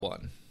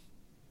One.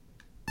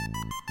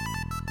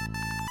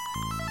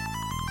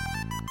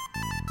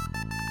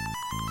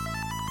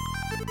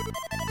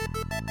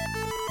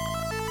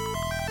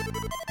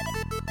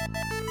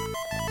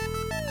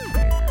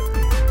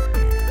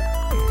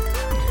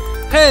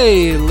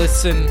 Hey,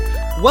 listen.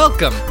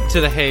 Welcome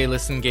to the Hey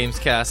Listen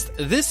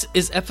Gamescast. This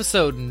is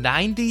episode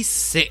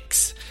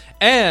 96,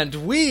 and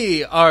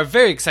we are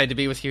very excited to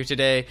be with you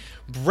today.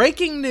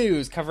 Breaking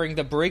news, covering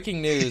the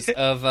breaking news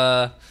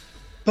of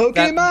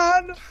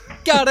Pokemon!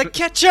 Gotta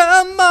catch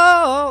 'em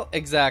all!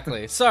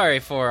 Exactly. Sorry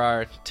for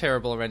our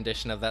terrible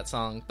rendition of that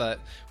song, but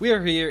we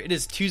are here. It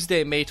is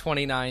Tuesday, May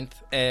 29th,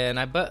 and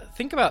I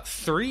think about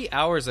 3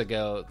 hours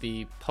ago,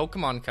 the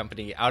Pokemon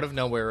Company, out of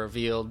nowhere,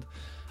 revealed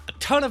a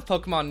ton of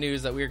Pokemon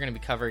news that we are going to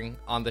be covering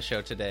on the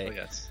show today. Oh,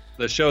 yes.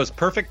 The show is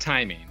perfect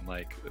timing.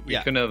 Like, we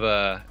couldn't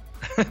have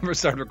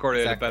started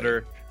recording at a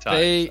better time.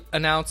 They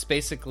announced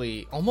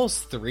basically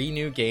almost 3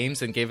 new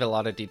games and gave a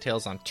lot of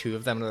details on 2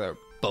 of them that are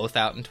both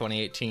out in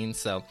 2018,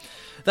 so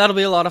that'll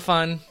be a lot of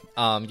fun.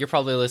 You're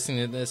probably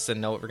listening to this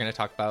and know what we're going to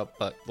talk about,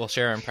 but we'll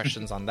share our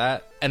impressions on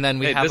that. And then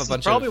we have a bunch of... This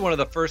is probably one of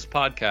the first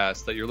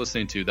podcasts that you're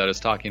listening to that is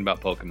talking about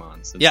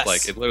Pokemon. It's yes.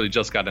 Like, it literally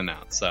just got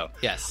announced, so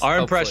yes, our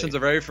impressions are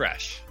very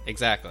fresh.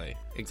 Exactly.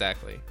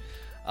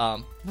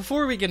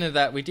 Before we get into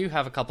that, we do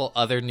have a couple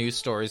other news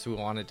stories we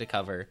wanted to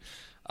cover.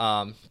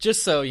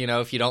 Just so, you know,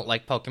 if you don't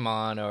like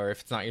Pokemon or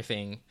if it's not your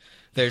thing,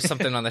 there's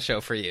something on the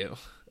show for you.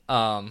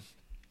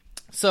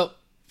 So,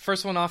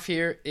 first one off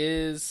here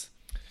is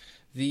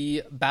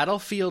the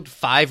Battlefield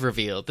 5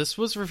 reveal. This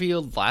was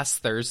revealed last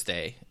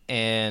Thursday,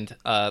 and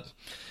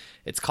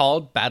it's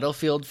called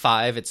Battlefield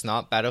 5. It's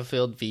not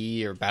Battlefield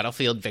V or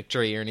Battlefield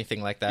Victory or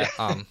anything like that.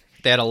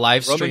 They had a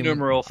live stream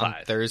on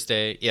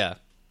Thursday. Yeah.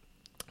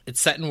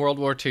 It's set in World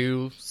War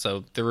II,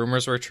 so the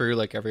rumors were true,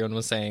 like everyone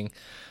was saying.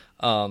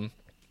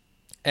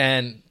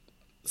 And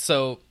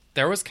so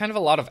there was kind of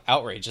a lot of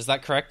outrage. Is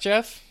that correct,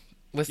 Jeff,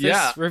 with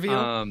this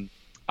reveal?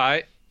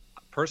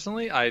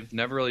 Personally, I've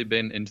never really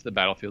been into the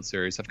Battlefield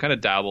series. I've kind of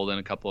dabbled in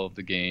a couple of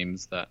the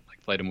games that,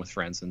 like, played them with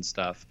friends and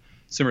stuff.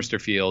 Simister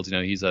Fields, you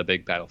know, he's a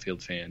big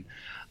Battlefield fan.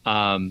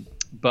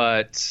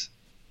 But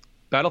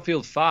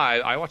Battlefield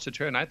 5, I watched the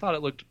trailer and I thought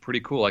it looked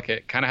pretty cool. Like,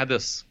 it kind of had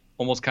this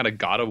almost kind of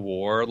God of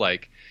War,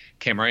 like,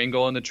 camera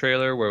angle in the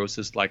trailer where it was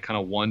just, like, kind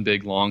of one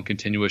big, long,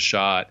 continuous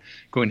shot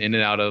going in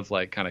and out of,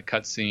 like, kind of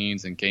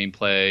cutscenes and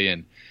gameplay,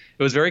 and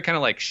it was very kind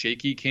of like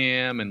shaky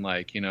cam, and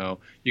like, you know,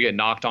 you get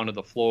knocked onto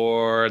the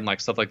floor and like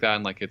stuff like that.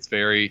 And like, it's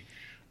very,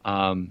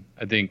 I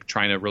think,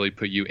 trying to really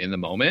put you in the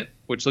moment,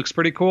 which looks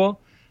pretty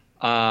cool.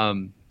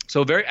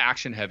 So very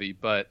action heavy,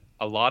 but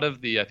a lot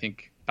of the, I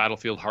think,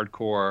 Battlefield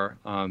hardcore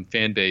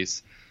fan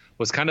base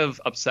was kind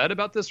of upset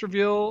about this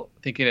reveal,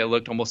 thinking it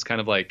looked almost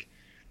kind of like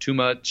too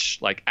much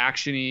like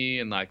actiony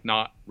and like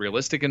not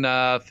realistic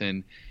enough.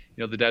 And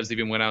you know, the devs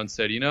even went out and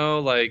said, you know,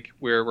 like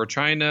we're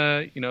trying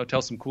to, you know,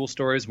 tell some cool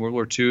stories in World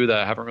War II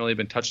that haven't really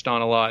been touched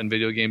on a lot in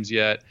video games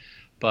yet,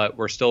 but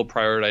we're still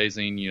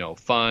prioritizing, you know,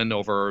 fun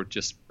over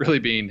just really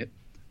being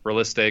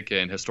realistic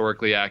and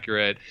historically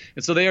accurate.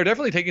 And so they are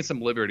definitely taking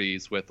some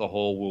liberties with the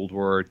whole World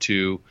War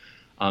II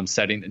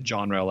setting and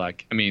genre.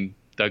 Like, I mean,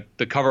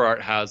 the cover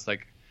art has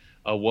like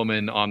a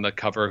woman on the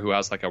cover who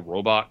has like a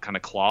robot kind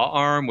of claw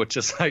arm, which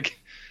is like,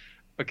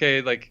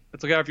 okay, like,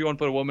 it's okay if you want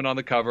to put a woman on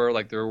the cover,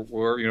 like there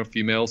were, you know,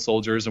 female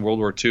soldiers in World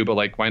War II, but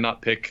like, why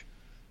not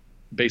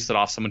base it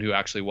off someone who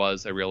actually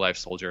was a real life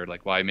soldier?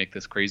 Like, why make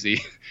this crazy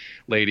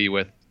lady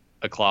with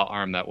a claw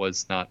arm that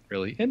was not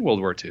really in World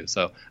War II?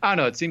 So I don't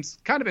know, it seems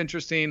kind of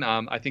interesting.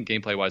 I think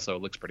gameplay wise though,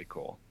 it looks pretty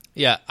cool.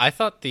 Yeah, I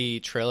thought the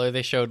trailer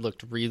they showed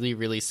looked really,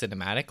 really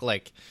cinematic.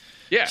 Like,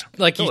 yeah,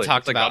 like totally. You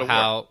talked about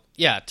how,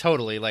 yeah,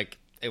 totally. Like,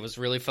 it was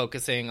really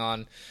focusing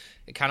on,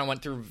 it kind of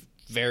went through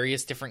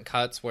various different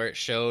cuts where it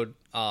showed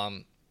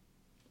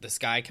this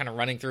guy kind of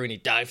running through and he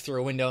dived through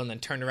a window and then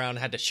turned around and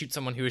had to shoot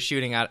someone who was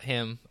shooting at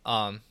him.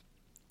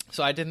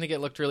 So I didn't think it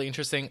looked really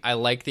interesting. I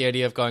like the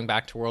idea of going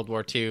back to World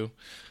War II.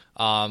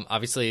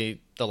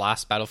 Obviously, the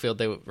last Battlefield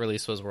they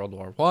released was World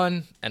War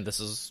I, and this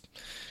is,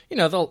 you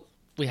know,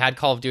 we had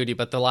Call of Duty,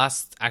 but the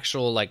last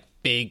actual like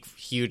big,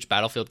 huge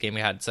Battlefield game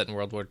we had set in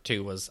World War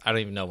II was, I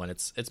don't even know when.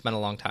 It's been a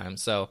long time.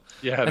 So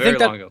yeah, very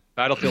long ago.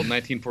 Battlefield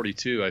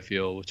 1942, I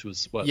feel, which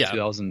was what,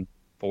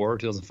 2004,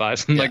 2005,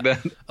 something like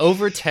that.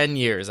 Over 10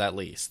 years at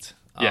least.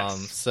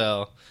 Yes.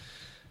 So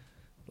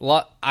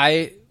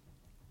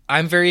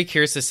I'm very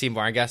curious to see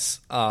more, I guess.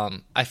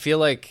 I feel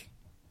like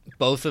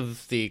both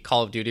of the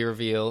Call of Duty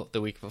reveal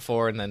the week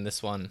before and then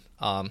this one,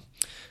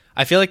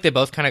 I feel like they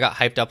both kind of got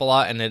hyped up a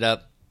lot and ended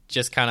up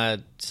just kind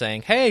of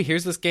saying, hey,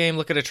 here's this game,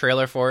 look at a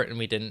trailer for it, and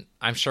we didn't.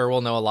 I'm sure we'll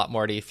know a lot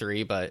more at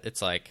E3, but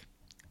it's like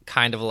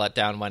kind of a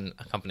letdown when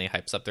a company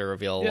hypes up their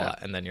reveal a lot,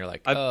 and then you're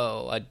like,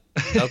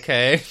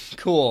 okay,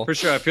 cool. For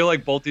sure, I feel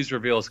like both these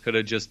reveals could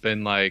have just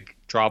been like,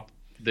 drop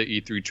the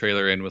E3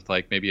 trailer in with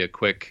like maybe a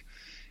quick,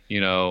 you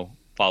know,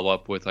 follow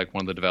up with like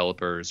one of the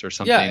developers or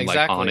something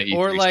like on an E3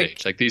 or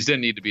stage. Like these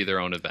didn't need to be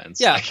their own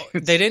events. Yeah,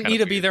 like, they didn't need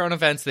to be their own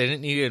events. They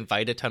didn't need to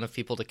invite a ton of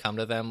people to come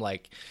to them.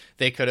 Like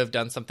they could have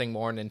done something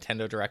more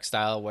Nintendo Direct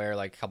style where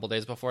like a couple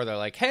days before they're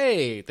like,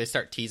 hey, they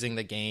start teasing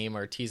the game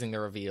or teasing the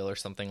reveal or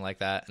something like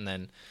that, and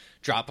then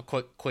drop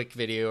a quick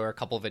video or a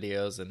couple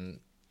videos and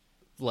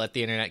let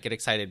the internet get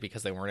excited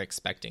because they weren't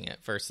expecting it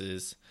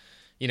versus,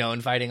 you know,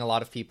 inviting a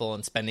lot of people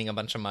and spending a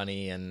bunch of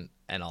money and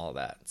all of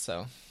that.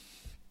 So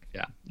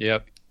yeah.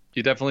 Yep.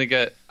 You definitely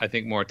get, I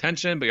think, more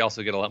attention, but you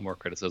also get a lot more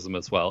criticism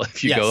as well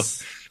if you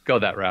go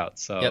that route.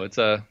 So it's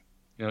a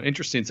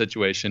interesting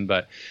situation.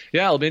 But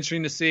yeah, it'll be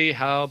interesting to see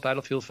how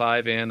Battlefield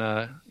 5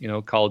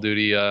 and Call of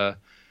Duty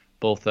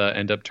both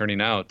end up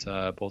turning out.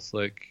 Both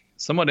look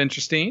somewhat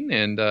interesting,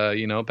 and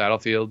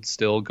Battlefield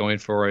still going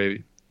for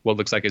what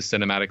looks like a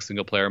cinematic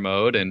single player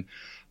mode, and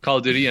Call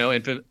of Duty,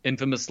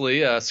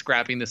 infamously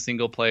scrapping the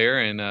single player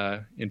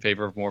and in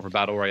favor of more of a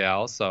battle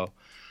royale. So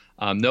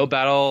no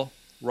battle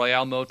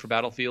royale mode for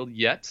Battlefield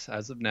yet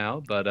as of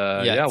now, but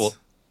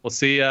we'll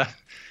see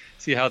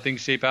how things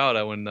shape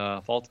out when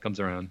fall comes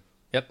around.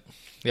 Yep,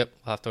 we'll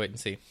have to wait and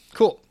see.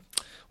 Cool.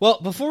 Well,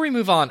 before we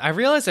move on, I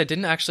realized I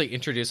didn't actually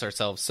introduce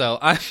ourselves. So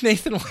I'm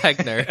Nathan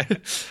Wagner.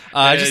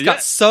 I just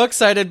got so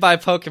excited by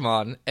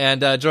Pokemon,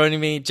 and joining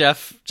me,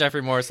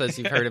 Jeffrey Morris, as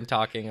you've heard him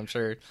talking. I'm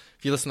sure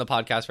if you listen to the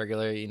podcast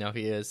regularly, you know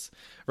he is.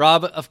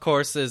 Rob, of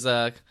course, is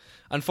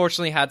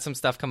unfortunately had some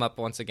stuff come up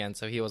once again,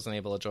 so he wasn't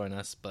able to join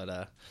us,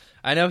 but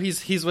I know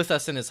he's with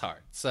us in his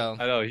heart. So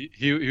I know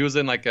he was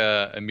in like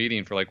a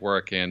meeting for like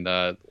work, and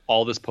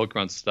all this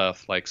Pokemon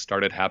stuff like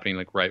started happening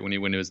like right when he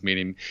went to his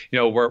meeting.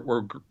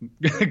 We're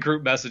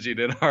group messaging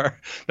in our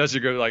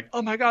message group like,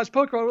 oh my gosh,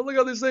 Pokemon, look at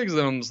all these things,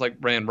 and I'm just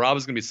like, man, Rob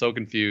is gonna be so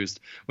confused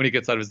when he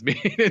gets out of his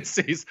meeting and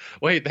sees,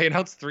 wait, they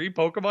announced 3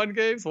 Pokemon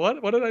games? What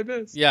did I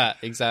miss? Yeah,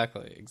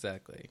 exactly.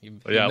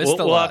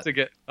 We'll have to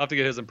get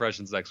his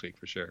impressions next week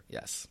for sure.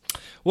 Yes.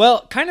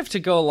 Well, kind of to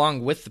go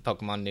along with the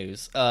Pokemon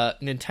news,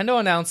 Nintendo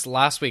announced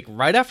last week,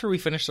 right after we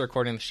finished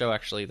recording the show,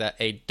 actually, that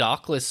a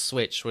dockless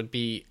Switch would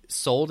be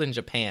sold in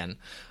Japan.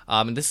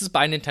 And this is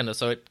by Nintendo,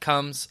 so it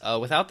comes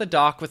without the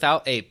dock,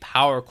 without a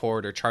power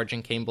cord or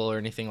charging cable or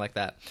anything like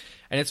that.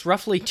 And it's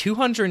roughly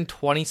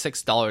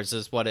 $226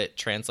 is what it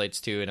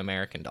translates to in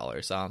American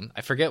dollars.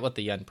 I forget what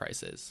the yen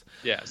price is.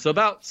 Yeah, so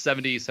about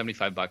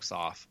 $75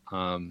 off.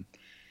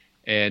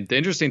 And the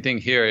interesting thing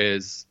here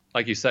is,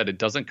 like you said, it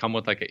doesn't come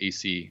with like an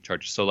AC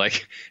charger. So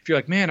like, if you're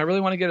like, man, I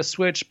really want to get a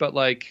Switch, but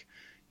like,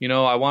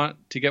 I want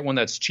to get one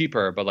that's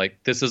cheaper, but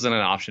like this isn't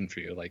an option for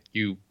you. Like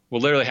you will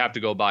literally have to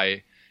go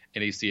buy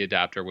an AC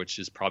adapter, which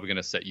is probably going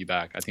to set you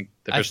back. I think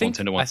the official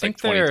Nintendo one's like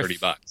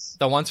 $20-$30.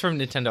 The ones from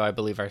Nintendo, I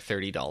believe, are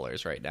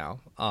 $30 right now.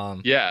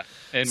 Yeah,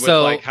 and with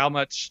like how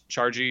much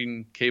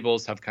charging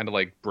cables have kind of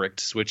like bricked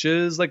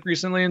Switches like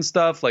recently and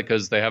stuff, like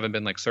because they haven't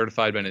been like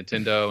certified by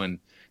Nintendo and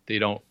they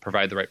don't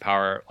provide the right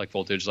power like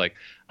voltage. Like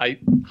I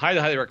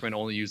highly recommend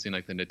only using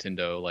like the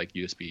Nintendo like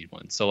USB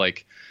one. So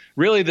like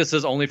really this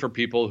is only for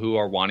people who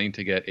are wanting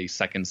to get a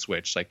second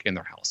Switch like in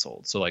their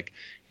household. So like,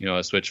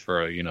 a Switch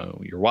for,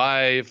 your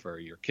wife or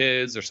your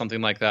kids or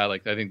something like that.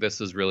 Like I think this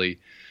is really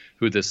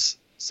who this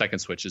second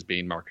Switch is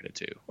being marketed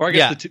to. Or I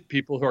guess the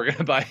people who are going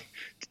to buy,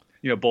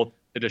 both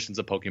editions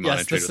of Pokemon.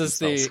 Yes, this is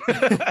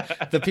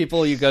the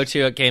people you go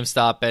to at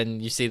GameStop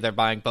and you see they're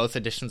buying both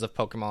editions of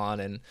Pokemon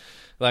and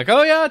like,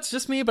 oh yeah, it's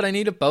just me, but I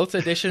needed both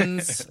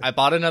editions. I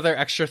bought another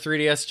extra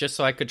 3DS just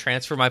so I could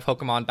transfer my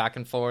Pokemon back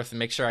and forth and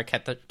make sure I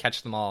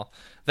catch them all.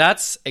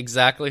 That's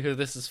exactly who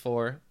this is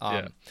for.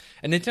 And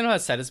Nintendo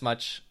has said as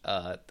much,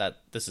 that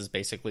this is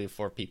basically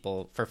for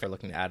people if they're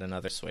looking to add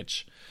another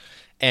Switch.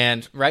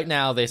 And right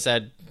now they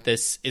said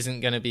this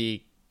isn't going to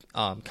be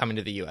coming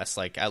to the US,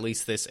 like at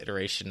least this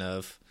iteration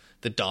of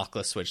the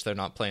dockless Switch. They're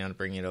not planning on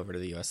bringing it over to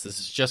the US. This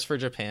is just for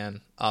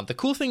Japan. The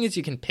cool thing is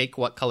you can pick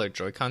what color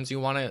Joy-Cons you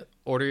want to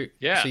order.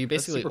 Yeah, so you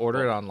basically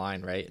order it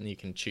online, right? And you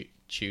can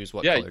choose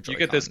what color Joy-Cons. Yeah, you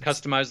get this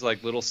customized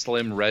like little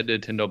slim red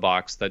Nintendo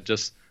box that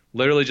just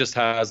literally just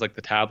has like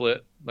the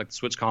tablet, like the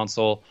Switch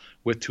console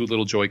with 2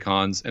 little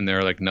Joy-Cons, and there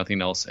are like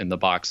nothing else in the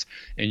box.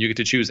 And you get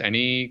to choose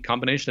any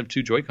combination of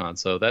 2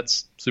 Joy-Cons. So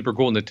that's super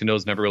cool.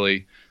 Nintendo's never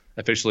really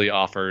officially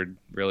offered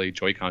really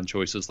Joy-Con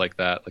choices like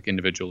that, like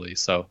individually.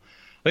 So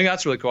I think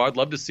that's really cool. I'd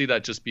love to see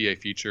that just be a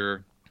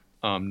feature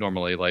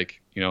normally,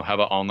 like, have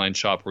an online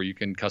shop where you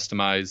can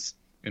customize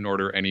and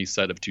order any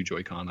set of 2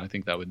 Joy-Con. I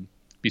think that would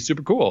be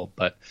super cool.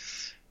 But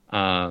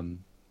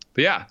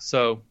yeah,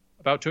 so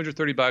about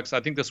 $230. I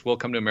think this will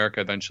come to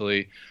America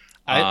eventually.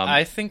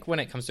 I think when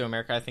it comes to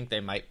America, I think they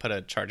might put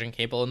a charging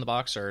cable in the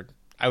box, or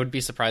I would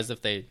be surprised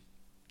if they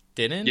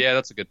didn't. Yeah,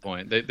 that's a good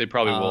point. They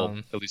probably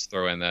will at least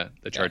throw in the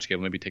charge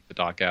cable, maybe take the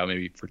dock out,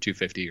 maybe for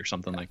 $250 or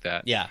something like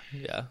that. Yeah.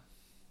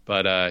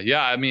 But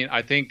I mean,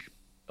 I think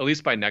at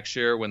least by next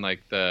year, when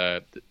like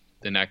the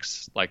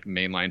next like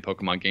mainline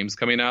Pokemon games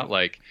coming out,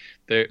 like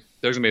there's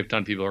gonna be a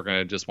ton of people who are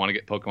gonna just want to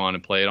get Pokemon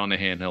and play it on the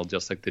handheld,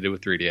 just like they did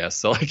with 3DS.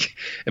 So like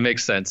it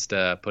makes sense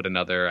to put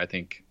another, I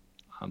think,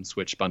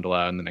 Switch bundle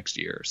out in the next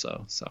year or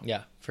so. So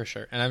yeah, for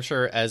sure. And I'm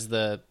sure as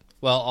the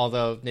Well,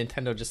 although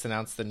Nintendo just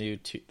announced that new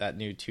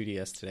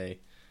 2DS today,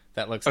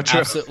 that looks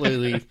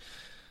absolutely.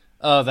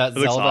 Oh, that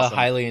Zelda awesome.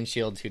 Hylian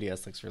Shield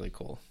 2DS looks really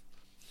cool.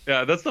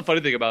 Yeah, that's the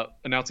funny thing about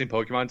announcing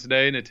Pokemon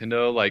today.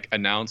 Nintendo like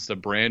announced a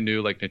brand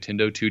new like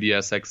Nintendo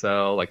 2DS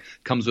XL, like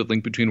comes with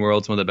Link Between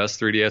Worlds, one of the best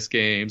 3DS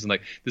games, and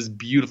like this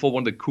beautiful,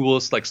 one of the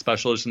coolest like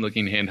special edition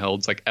looking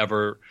handhelds like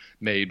ever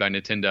made by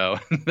Nintendo.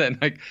 And then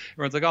like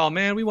everyone's like, oh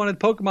man, we wanted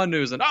Pokemon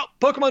news, and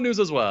Pokemon news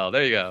as well.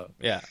 There you go.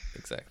 Yeah,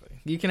 exactly.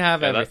 You can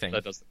have everything.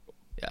 That does look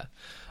cool.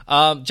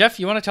 Yeah. Jeff,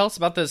 you want to tell us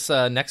about this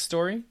next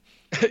story?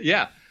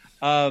 Yeah.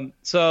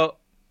 So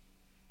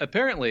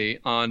apparently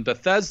on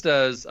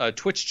Bethesda's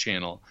Twitch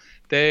channel,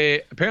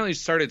 they apparently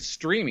started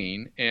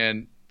streaming,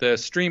 and the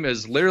stream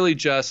is literally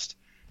just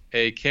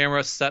a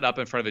camera set up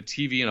in front of a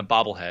TV and a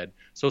bobblehead.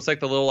 So it's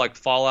like the little like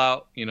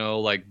Fallout,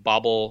 like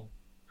bobble,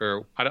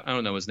 or I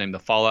don't know his name, the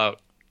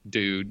Fallout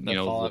dude, the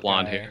Fallout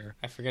blonde guy. hair.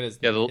 I forget his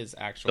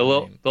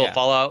actual name. The little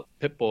Fallout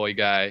Pip-Boy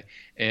guy,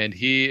 and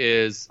he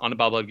is on a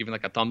bobblehead giving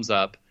like a thumbs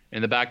up.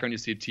 In the background, you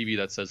see a TV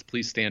that says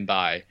 "Please stand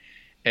by,"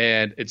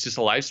 and it's just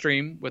a live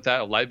stream with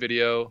that, a live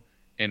video.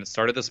 And it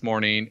started this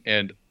morning,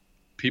 and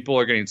people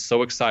are getting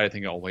so excited,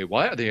 thinking, "Oh, wait,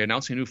 what? Are they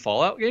announcing a new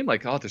Fallout game?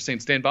 Like, oh, they're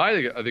saying stand by.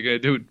 Are they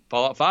going to do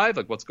Fallout 5?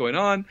 Like, what's going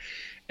on?"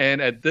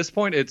 And at this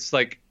point, it's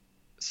like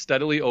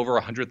steadily over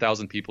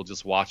 100,000 people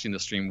just watching the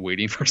stream,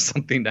 waiting for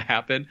something to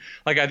happen.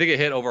 Like, I think it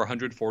hit over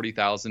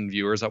 140,000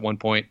 viewers at one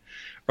point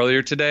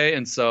earlier today.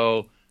 And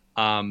so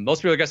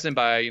most people are guessing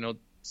by,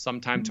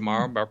 sometime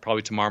tomorrow,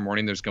 probably tomorrow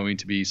morning, there's going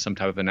to be some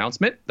type of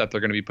announcement that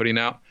they're going to be putting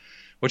out,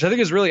 which I think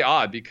is really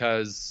odd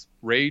because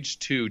Rage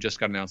 2 just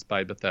got announced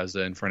by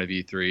Bethesda in front of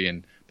E3,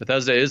 and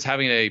Bethesda is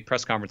having a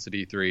press conference at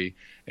E3,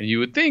 and you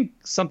would think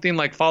something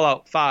like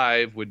Fallout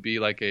 5 would be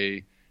like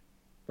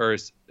or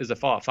is it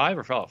Fallout 5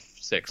 or Fallout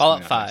 6?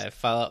 Fallout 5.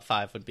 Fallout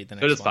 5 would be the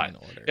next one in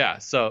order. Yeah,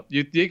 so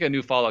you'd think a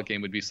new Fallout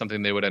game would be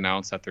something they would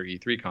announce at their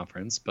E3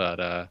 conference, but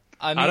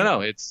I don't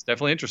know. It's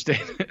definitely interesting.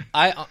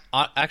 I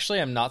actually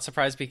am not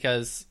surprised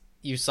because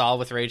you saw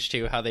with Rage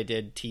 2 how they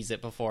did tease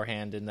it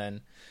beforehand and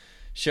then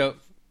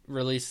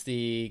release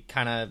the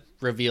kind of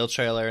reveal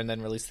trailer and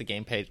then release the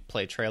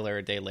gameplay trailer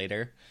a day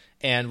later.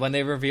 And when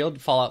they revealed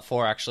Fallout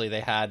 4, actually,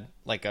 they had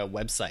like a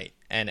website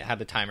and it had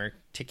the timer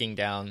ticking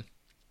down.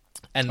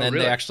 And then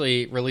they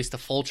actually released a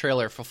full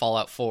trailer for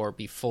Fallout 4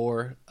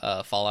 before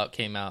Fallout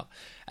came out.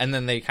 And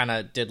then they kind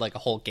of did like a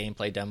whole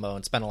gameplay demo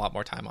and spent a lot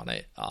more time on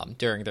it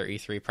during their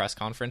E3 press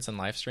conference and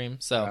live stream.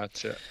 So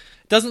it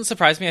doesn't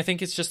surprise me. I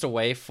think it's just a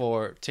way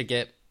to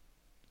get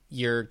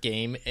your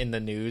game in the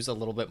news a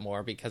little bit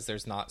more because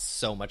there's not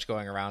so much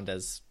going around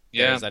as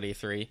there's at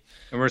E3.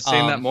 And we're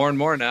seeing that more and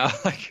more now,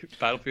 like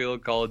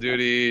Battlefield, Call of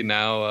Duty,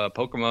 now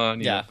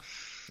Pokemon. Yeah.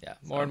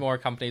 More and more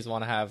companies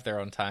want to have their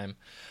own time.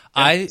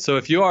 Yeah. So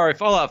if you are a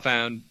Fallout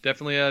fan,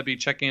 definitely be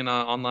checking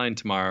online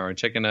tomorrow or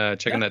checking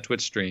that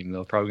Twitch stream.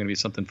 There's probably going to be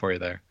something for you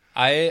there.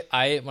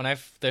 When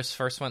this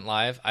first went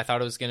live, I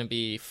thought it was going to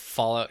be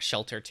Fallout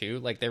Shelter 2.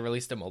 Like they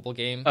released a mobile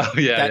game. Oh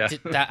yeah,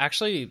 that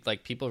actually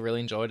like people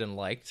really enjoyed and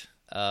liked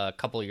a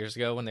couple of years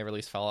ago when they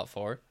released Fallout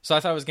 4. So I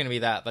thought it was going to be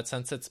that, but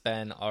since it's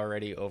been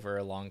already over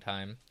a long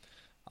time,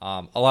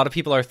 a lot of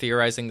people are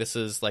theorizing this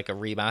is like a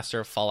remaster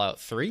of Fallout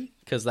 3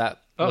 because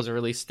that was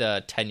released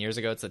 10 years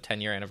ago. It's a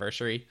 10-year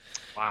anniversary.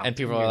 Wow. And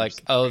people are like,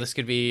 oh, this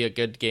could be a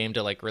good game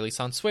to like release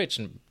on Switch,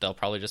 and they'll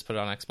probably just put it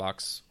on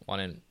Xbox One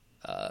and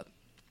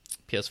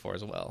PS4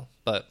 as well.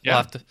 But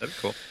that'd be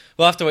cool.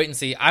 We'll have to wait and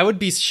see. I would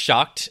be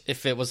shocked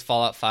if it was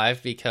Fallout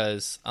 5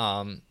 because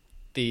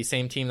the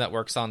same team that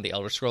works on the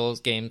Elder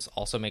Scrolls games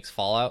also makes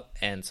Fallout,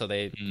 and so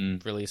they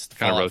released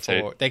Fallout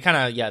 4. They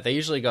they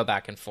usually go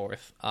back and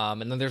forth.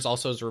 And then there's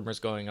also rumors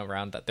going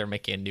around that they're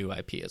making a new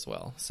IP as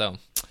well. So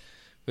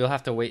we'll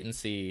have to wait and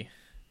see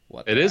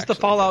what it is. The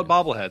Fallout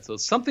bobblehead, so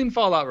it's something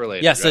Fallout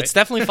related. Yes, right? It's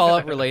definitely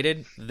Fallout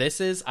related.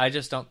 I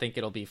just don't think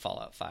it'll be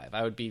Fallout 5.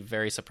 I would be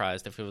very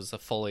surprised if it was a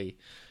fully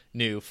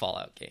new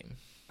Fallout game.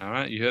 All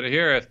right, you heard it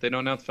here. If they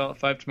don't announce Fallout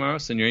 5 tomorrow,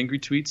 send your angry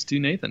tweets to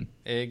Nathan.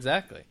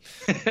 Exactly.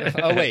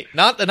 Oh, wait.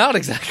 Not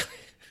exactly.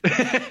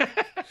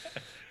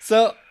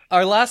 So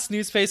our last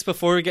news space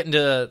before we get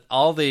into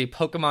all the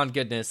Pokemon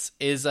goodness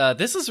is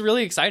this is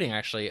really exciting,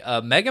 actually.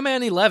 Mega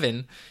Man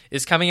 11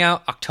 is coming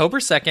out October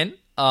 2nd.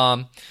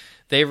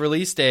 They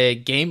released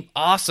a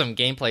awesome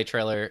gameplay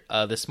trailer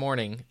this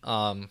morning.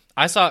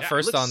 I saw it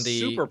first on the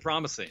super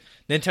promising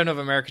Nintendo of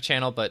America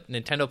channel, but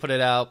Nintendo put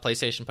it out,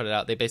 PlayStation put it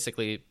out. They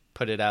basically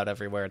put it out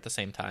everywhere at the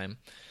same time.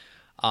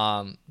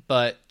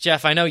 But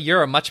Jeff, I know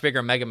you're a much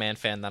bigger Mega Man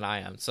fan than I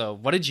am. So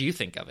what did you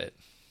think of it?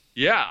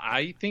 Yeah,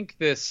 I think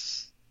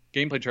this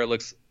gameplay trailer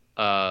looks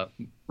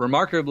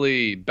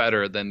remarkably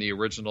better than the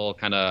original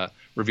kind of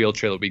reveal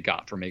trailer we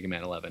got for Mega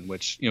Man 11,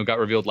 which got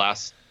revealed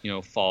last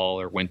fall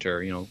or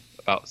winter,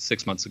 about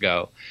 6 months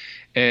ago.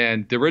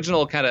 And the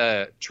original kind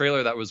of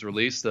trailer that was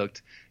released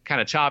looked kind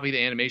of choppy.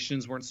 The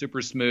animations weren't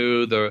super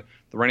smooth. The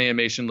running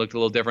animation looked a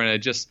little different. It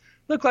just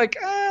looked like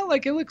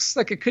it looks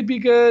like it could be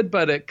good,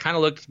 but it kind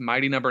of looked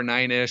Mighty Number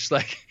 9-ish.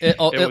 Like it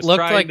looked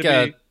like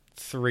a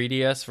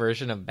 3DS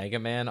version of Mega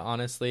Man.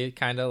 Honestly,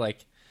 kind of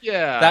like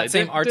that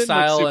same art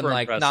style and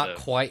like impressive. Not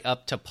quite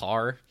up to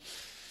par.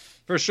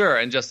 For sure,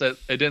 and just that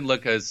it didn't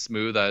look as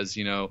smooth as,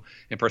 you know,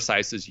 and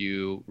precise as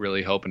you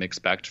really hope and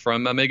expect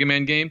from a Mega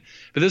Man game.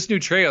 But this new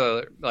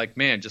trailer, like,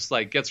 man, just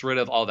like gets rid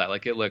of all that.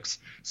 Like, it looks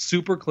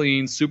super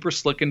clean, super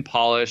slick and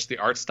polished. The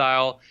art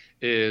style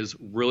is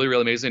really,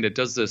 really amazing. It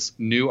does this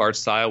new art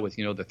style with,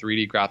 you know, the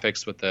 3D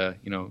graphics with the,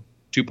 you know,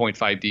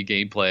 2.5D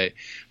gameplay,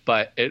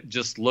 but it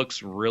just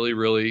looks really,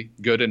 really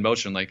good in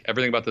motion. Like,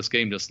 everything about this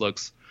game just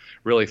looks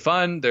really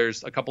fun.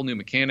 There's a couple new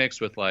mechanics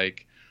with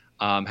like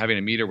having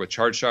a meter with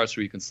charge shots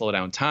where you can slow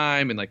down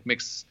time and like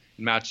mix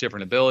and match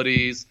different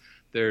abilities.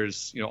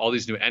 There's, you know, all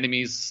these new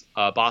enemies,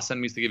 boss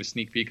enemies. They gave a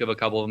sneak peek of a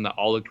couple of them that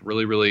all looked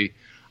really, really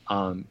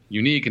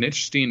unique and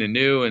interesting and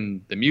new.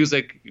 And the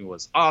music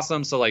was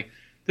awesome. So like,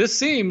 this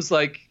seems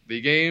like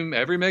the game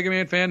every Mega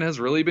Man fan has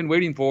really been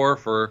waiting for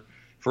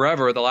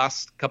forever. The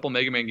last couple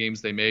Mega Man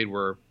games they made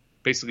were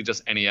basically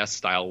just NES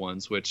style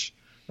ones, which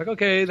like,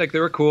 okay, like they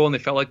were cool and they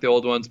felt like the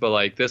old ones, but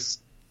like this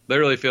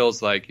literally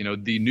feels like, you know,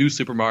 the new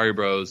Super Mario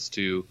Bros.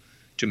 to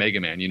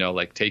Mega Man, you know,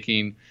 like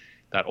taking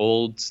that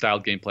old style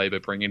gameplay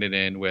but bringing it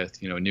in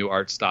with, you know, a new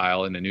art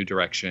style and a new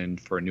direction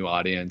for a new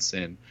audience.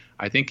 And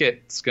I think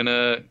it's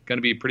gonna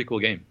be a pretty cool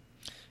game.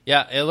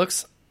 Yeah,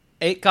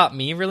 it got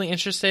me really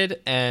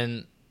interested,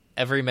 and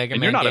every Mega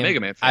Man game a Mega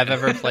Man fan. I've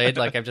ever played,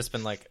 like I've just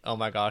been like, oh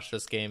my gosh,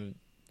 this game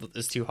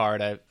is too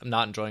hard. I'm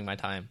not enjoying my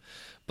time.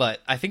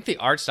 But I think the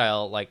art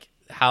style, like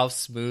how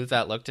smooth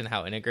that looked and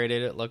how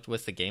integrated it looked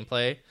with the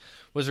gameplay,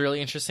 was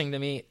really interesting to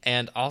me.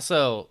 And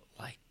also,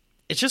 like,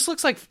 it just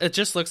looks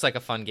like a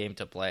fun game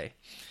to play.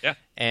 Yeah.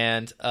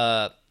 And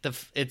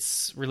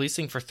it's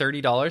releasing for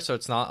 $30, so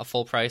it's not a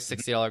full price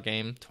 $60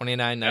 game,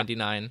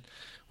 $29.99,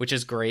 which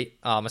is great,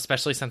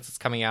 especially since it's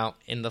coming out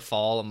in the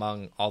fall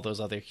among all those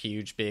other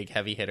huge, big,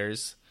 heavy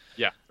hitters.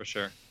 Yeah, for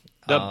sure.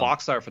 The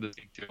box art for this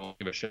game too, I'll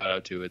give a shout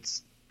out to.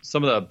 It's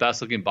some of the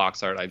best looking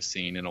box art I've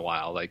seen in a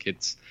while. Like,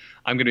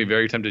 I'm going to be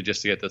very tempted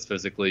just to get this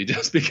physically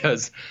just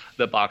because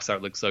the box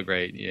art looks so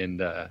great.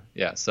 And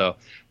so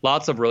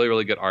lots of really,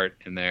 really good art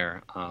in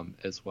there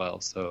as well.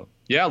 So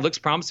yeah, it looks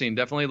promising.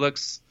 Definitely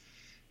looks,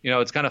 you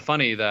know, it's kind of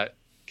funny that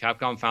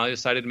Capcom finally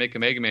decided to make a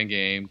Mega Man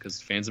game because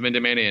fans have been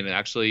demanding it, and it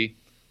actually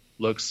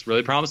looks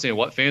really promising and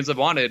what fans have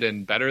wanted,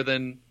 and better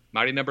than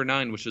Mighty Number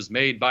 9, which was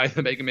made by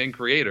the Mega Man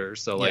creator.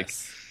 So like,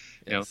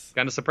 you know,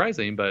 kind of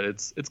surprising, but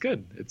it's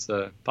good. It's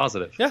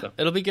positive. Yeah, so.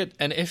 It'll be good.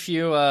 And if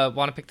you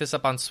want to pick this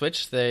up on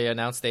Switch, they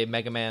announced a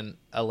Mega Man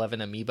 11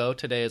 amiibo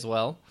today as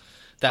well.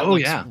 That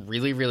looks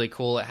really, really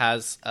cool. It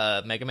has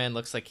Mega Man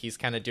looks like he's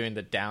kind of doing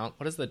the down.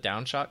 What is the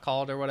down shot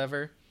called or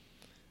whatever?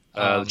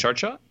 The charge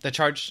shot? The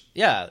charge.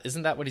 Yeah,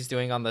 isn't that what he's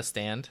doing on the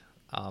stand?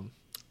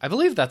 I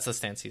believe that's the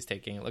stance he's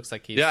taking. It looks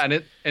like he's... Yeah,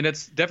 and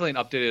it's definitely an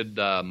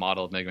updated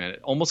model of Mega Man.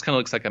 It almost kind of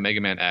looks like a Mega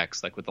Man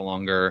X, like with the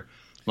longer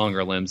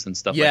limbs and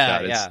stuff like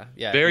that.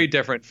 It's very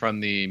different from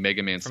the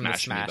Mega Man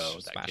Smash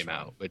amiibo that came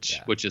out,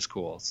 which is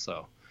cool.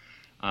 So,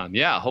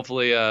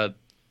 hopefully,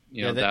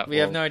 we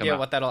have no idea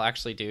what that'll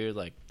actually do.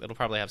 Like, it'll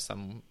probably have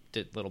some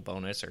little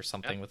bonus or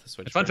something with the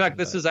Switch. Fun fact: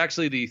 this is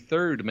actually the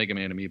third Mega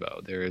Man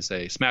amiibo. There is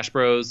a Smash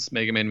Bros.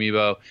 Mega Man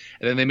amiibo,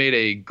 and then they made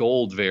a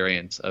gold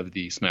variant of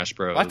the Smash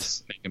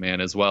Bros. Mega Man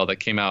as well that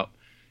came out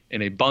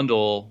in a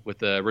bundle with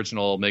the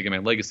original Mega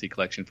Man Legacy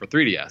collection for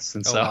 3DS.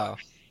 And wow.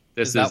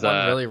 Is that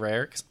one really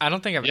rare? Because I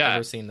don't think I've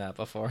ever seen that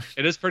before.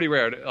 It is pretty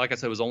rare. Like I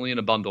said, it was only in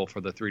a bundle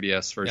for the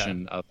 3DS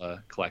version of a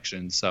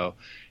collection. So,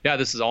 yeah,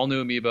 this is all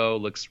new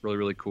amiibo. Looks really,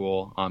 really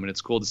cool. And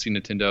it's cool to see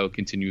Nintendo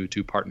continue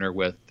to partner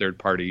with third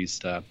parties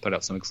to put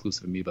out some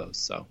exclusive amiibos.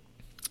 So,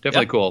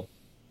 definitely cool.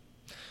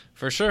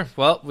 For sure.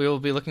 Well, we will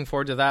be looking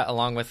forward to that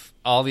along with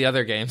all the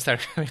other games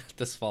that are coming out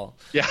this fall.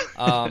 Yeah.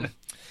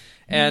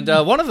 And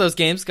one of those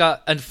games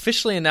got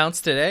officially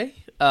announced today.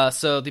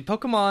 So the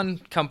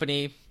Pokemon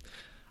Company...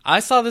 I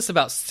saw this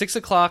about 6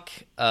 o'clock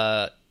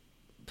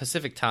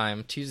Pacific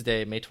time,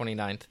 Tuesday, May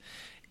 29th,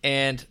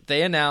 and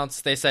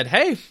they said,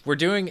 hey, we're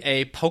doing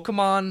a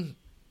Pokemon,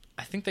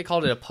 I think they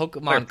called it a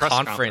Pokemon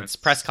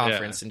press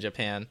conference in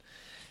Japan.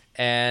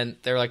 And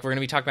they're like, we're going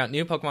to be talking about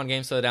new Pokemon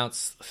games. So they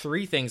announced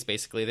three things,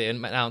 basically. They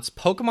announced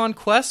Pokemon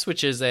Quest,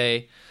 which is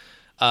a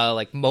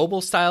like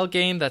mobile-style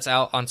game that's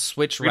out on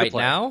Switch right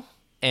now,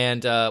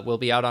 and will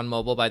be out on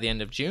mobile by the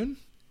end of June.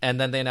 And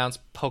then they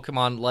announced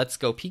Pokemon Let's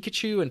Go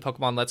Pikachu and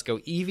Pokemon Let's Go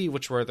Eevee,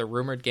 which were the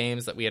rumored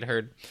games that we had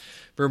heard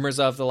rumors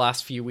of the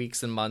last few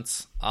weeks and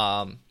months,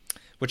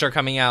 which are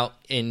coming out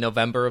in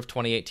November of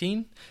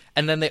 2018.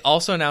 And then they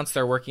also announced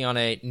they're working on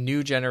a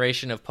new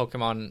generation of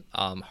Pokemon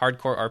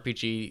hardcore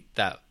RPG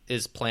that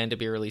is planned to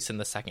be released in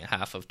the second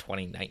half of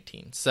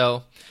 2019.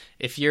 So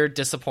if you're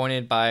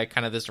disappointed by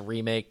kind of this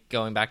remake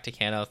going back to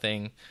Kanto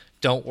thing,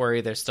 don't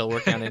worry, they're still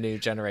working on a new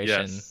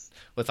generation.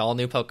 With all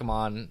new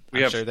Pokemon.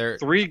 We have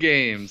 3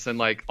 games, and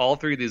like all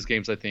 3 of these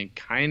games, I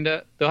think,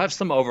 they'll have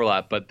some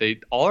overlap, but they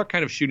all are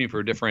kind of shooting for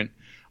a different,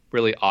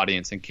 really,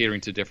 audience and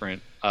catering to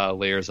different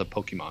layers of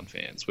Pokemon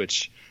fans,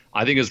 which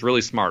I think is really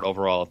smart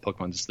overall of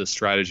Pokemon. Just the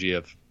strategy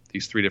of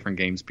these 3 different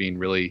games being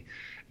really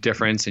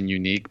different and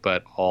unique,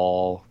 but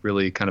all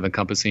really kind of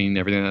encompassing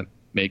everything that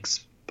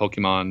makes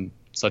Pokemon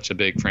such a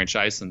big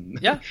franchise, and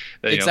yeah,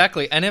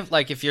 exactly. And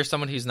if you're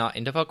someone who's not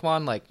into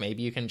Pokemon, like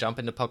maybe you can jump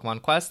into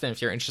Pokemon Quest, and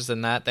if you're interested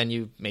in that, then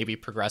you maybe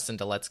progress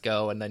into Let's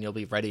Go, and then you'll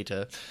be ready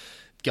to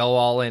go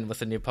all in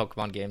with a new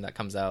Pokemon game that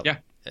comes out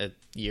a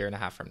year and a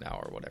half from now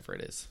or whatever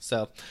it is.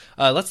 So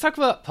let's talk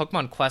about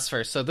Pokemon Quest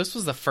first. So this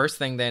was the first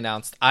thing they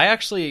announced. I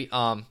actually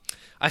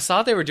I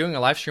saw they were doing a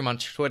live stream on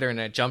Twitter,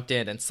 and I jumped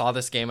in and saw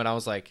this game, and I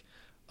was like,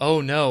 oh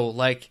no,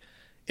 like,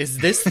 is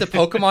this the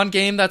Pokemon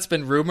game that's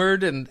been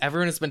rumored and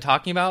everyone has been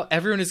talking about?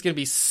 Everyone is going to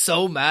be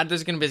so mad.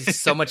 There's going to be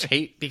so much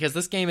hate because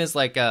this game is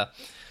like a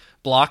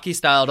blocky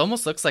style. It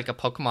almost looks like a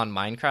Pokemon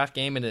Minecraft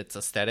game in its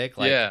aesthetic.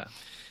 Like, yeah.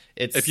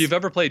 If you've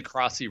ever played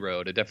Crossy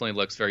Road, it definitely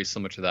looks very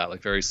similar to that,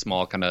 like very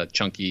small, kind of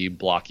chunky,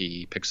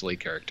 blocky, pixely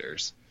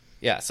characters.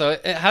 Yeah, so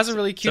it has a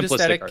really cute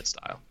aesthetic, art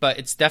style, but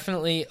it's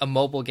definitely a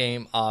mobile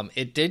game.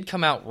 It did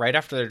come out right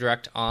after the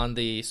Direct on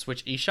the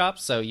Switch eShop,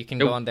 so you can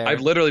go on there. I've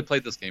literally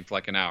played this game for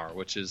like an hour,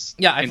 which is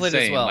I played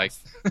it as well. Like,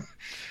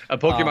 a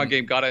Pokemon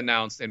game got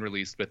announced and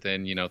released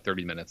within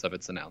 30 minutes of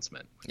its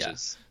announcement, which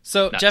is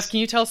so nuts. Jeff,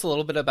 can you tell us a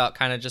little bit about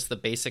kind of just the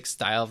basic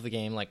style of the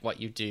game, like what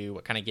you do,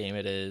 what kind of game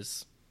it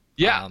is?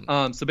 Yeah,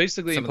 so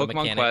basically in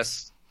Pokemon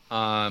Quest,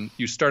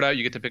 you start out,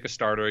 you get to pick a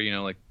starter,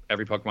 like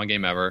every Pokemon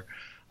game ever.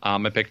 I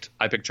picked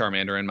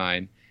Charmander in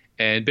mine,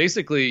 and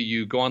basically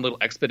you go on little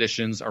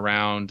expeditions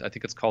around. I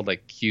think it's called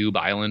like Cube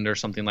Island or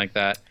something like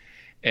that.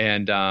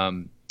 And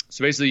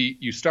so basically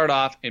you start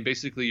off, and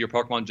basically your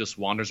Pokemon just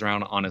wanders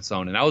around on its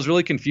own. And I was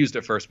really confused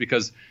at first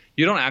because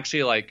you don't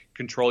actually like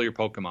control your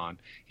Pokemon.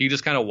 He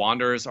just kind of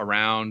wanders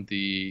around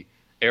the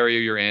area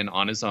you're in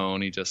on his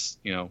own. He just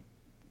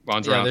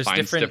runs around,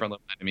 finds different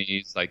little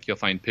enemies. Like you'll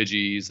find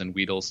Pidgeys and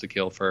Weedles to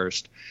kill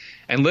first,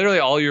 and literally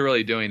all you're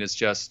really doing is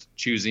just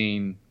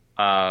choosing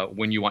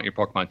when you want your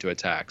Pokemon to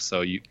attack. So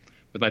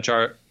with my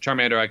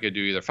Charmander, I could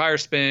do either Fire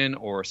Spin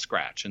or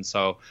Scratch. And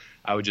so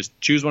I would just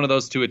choose one of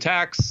those two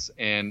attacks,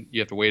 and you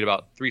have to wait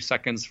about 3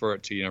 seconds for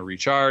it to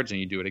recharge,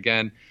 and you do it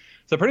again.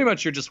 So pretty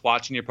much you're just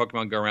watching your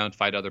Pokemon go around,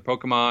 fight other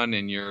Pokemon,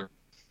 and you're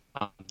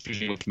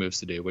choosing which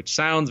moves to do, which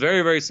sounds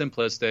very, very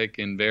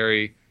simplistic and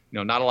very,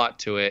 not a lot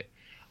to it.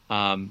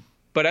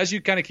 But as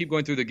you kind of keep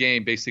going through the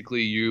game,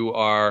 basically you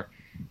are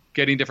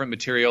getting different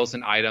materials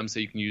and items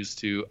that you can use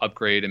to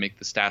upgrade and make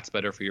the stats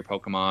better for your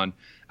Pokemon.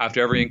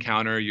 After every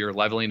encounter, you're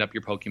leveling up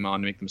your Pokemon to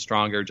make them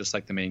stronger, just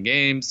like the main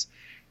games.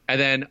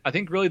 And then I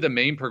think really the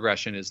main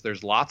progression is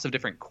there's lots of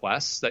different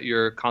quests that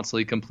you're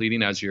constantly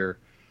completing as you're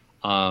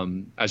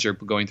going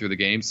through the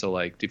game. So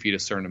like defeat a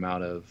certain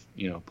amount of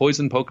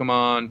poison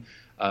Pokemon,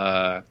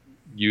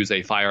 use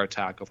a fire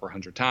attack over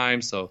 100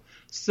 times. So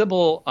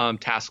simple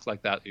tasks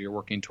like that you're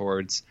working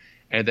towards.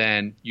 And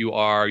then you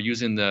are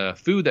using the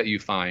food that you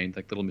find,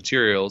 like little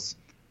materials,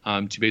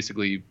 to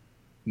basically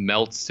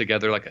melt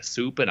together like a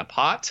soup in a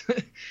pot.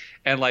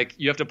 And like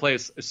you have to play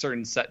a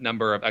certain set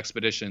number of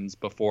expeditions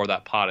before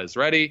that pot is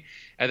ready.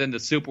 And then the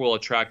soup will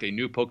attract a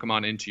new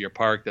Pokemon into your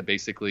park that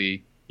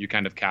basically you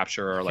kind of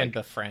capture or like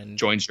befriend.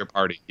 Joins your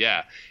party.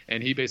 Yeah.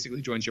 And he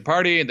basically joins your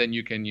party, and then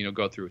you can,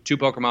 go through 2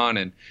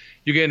 Pokemon, and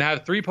you can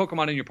have 3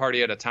 Pokemon in your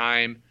party at a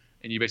time.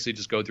 And you basically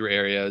just go through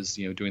areas,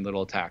 doing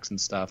little attacks and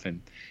stuff.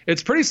 And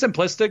it's pretty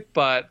simplistic,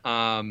 but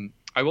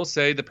I will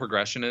say the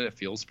progression in it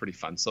feels pretty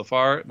fun so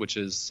far, which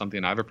is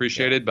something I've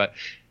appreciated. Yeah. But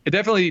it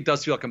definitely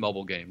does feel like a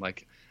mobile game.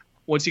 Like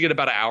once you get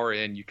about an hour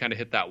in, you kind of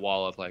hit that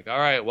wall of like, all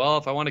right, well,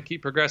 if I want to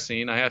keep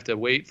progressing, I have to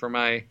wait for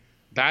my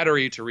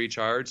battery to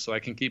recharge so I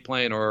can keep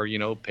playing, or,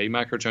 pay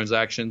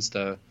microtransactions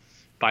to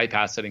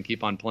bypass it and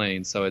keep on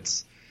playing. So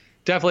it's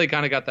definitely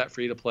kind of got that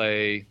free to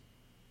play,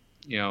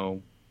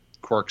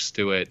 quirks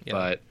to it. Yeah.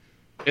 But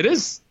it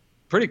is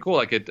pretty cool.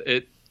 Like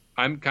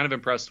I'm kind of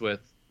impressed with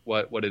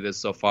what it is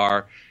so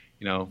far.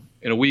 In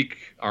a week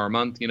or a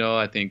month,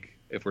 I think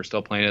if we're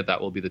still playing it,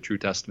 that will be the true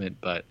testament.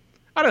 But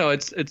I don't know.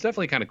 It's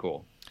definitely kind of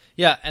cool.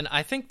 Yeah, and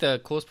I think the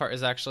coolest part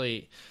is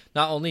actually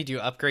not only do you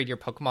upgrade your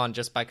Pokemon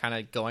just by kind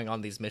of going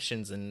on these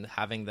missions and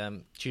having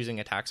them choosing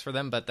attacks for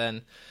them, but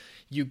then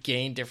you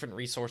gain different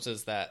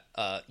resources that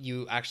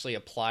you actually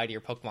apply to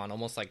your Pokemon,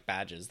 almost like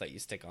badges that you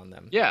stick on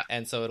them. Yeah.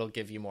 And so it'll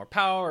give you more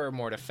power or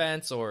more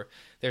defense, or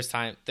there's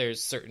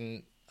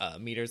certain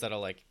meters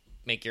that'll like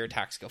make your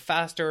attacks go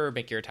faster or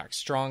make your attacks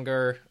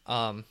stronger.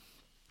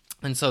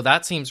 And so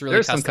that seems really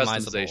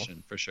customizable. There's some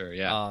customization for sure,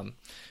 yeah.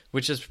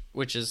 Which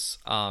is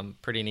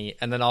pretty neat.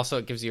 And then also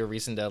it gives you a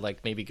reason to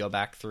like maybe go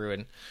back through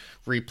and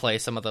replay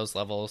some of those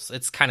levels.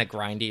 It's kind of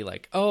grindy,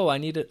 like, oh, I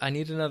need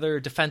another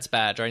defense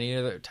badge, or I need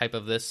another type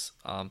of this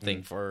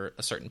thing for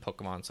a certain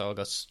Pokemon. So I'll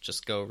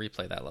just go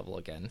replay that level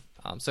again.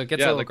 So it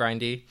gets a little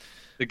grindy.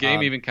 The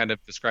game even kind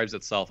of describes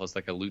itself as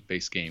like a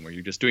loot-based game where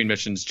you're just doing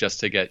missions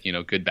just to get,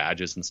 good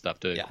badges and stuff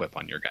to equip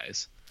on your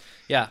guys.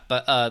 Yeah,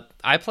 but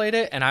I played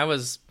it, and I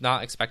was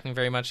not expecting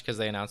very much because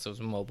they announced it was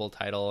a mobile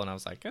title, and I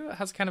was like, it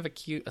has kind of a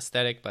cute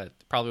aesthetic, but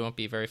probably won't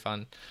be very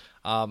fun.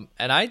 And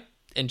I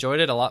enjoyed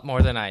it a lot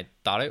more than I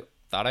thought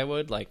I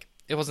would. Like,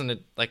 it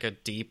wasn't like a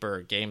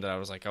deeper game that I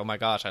was like, oh my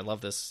gosh, I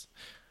love this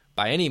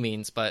by any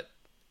means, but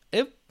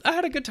I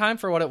had a good time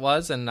for what it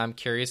was, and I'm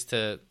curious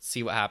to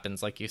see what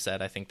happens. Like you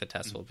said, I think the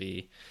test will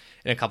be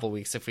in a couple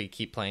weeks if we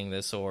keep playing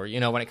this, or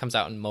when it comes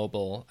out in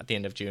mobile at the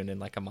end of June in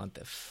like a month,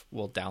 if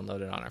we'll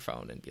download it on our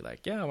phone and be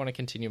like, yeah, I want to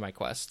continue my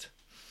quest.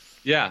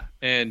 Yeah,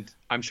 and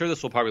I'm sure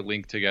this will probably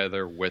link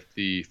together with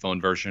the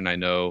phone version. I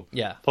know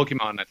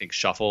Pokemon, I think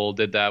Shuffle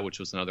did that, which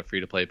was another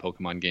free-to-play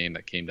Pokemon game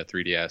that came to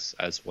 3DS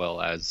as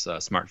well as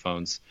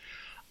smartphones.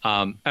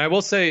 And I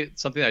will say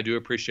something I do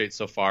appreciate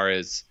so far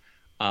is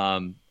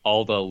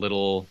all the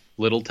little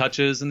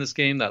touches in this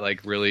game that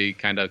like really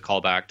kind of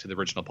call back to the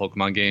original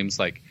Pokemon games.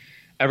 Like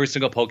every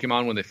single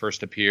Pokemon when they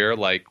first appear,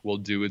 like will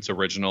do its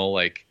original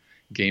like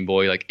Game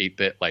Boy like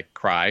 8-bit like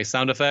cry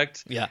sound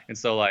effect. Yeah. And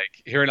so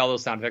like hearing all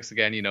those sound effects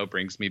again,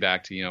 brings me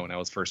back to when I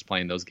was first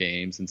playing those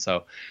games. And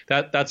so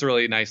that's a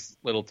really nice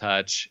little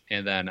touch.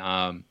 And then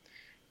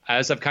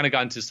as I've kind of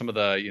gotten to some of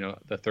the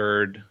the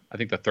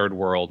third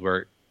world where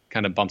it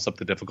kind of bumps up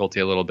the difficulty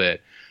a little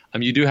bit.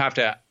 You do have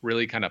to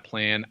really kind of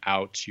plan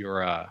out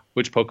your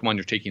which Pokemon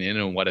you're taking in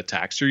and what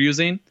attacks you're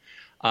using,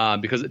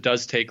 because it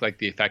does take like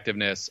the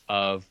effectiveness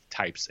of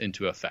types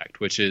into effect,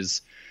 which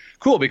is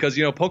cool because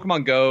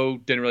Pokemon Go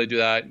didn't really do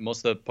that.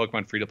 Most of the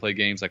Pokemon free-to-play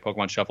games like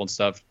Pokemon Shuffle and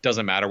stuff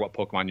doesn't matter what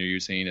Pokemon you're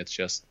using; it's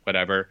just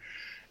whatever.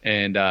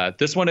 And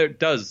this one it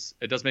does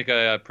make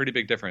a pretty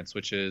big difference,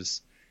 which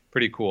is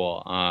pretty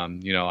cool.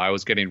 I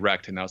was getting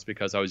wrecked, and that was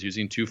because I was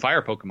using 2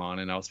 fire Pokemon,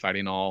 and I was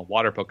fighting all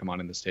water Pokemon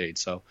in the stage.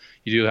 So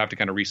you do have to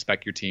kind of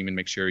respec your team and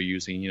make sure you're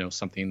using,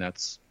 something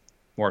that's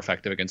more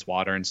effective against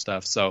water and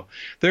stuff. So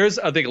there's,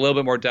 I think, a little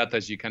bit more depth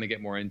as you kind of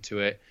get more into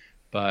it.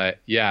 But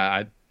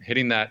yeah,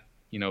 hitting that,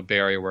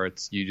 barrier where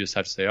you just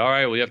have to say, all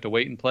right, well, you have to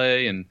wait and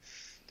play, and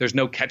there's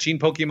no catching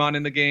Pokemon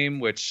in the game,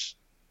 which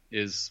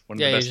is one of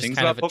the best things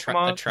about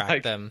Pokemon.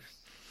 Attract them.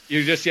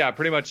 You're just,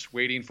 pretty much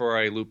waiting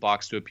for a loot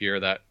box to appear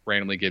that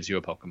randomly gives you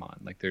a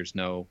Pokemon. Like, there's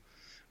no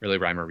really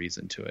rhyme or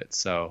reason to it.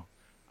 So,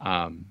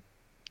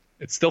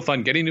 it's still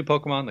fun getting new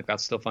Pokemon. Like,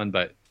 that's still fun.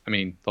 But, I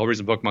mean, the whole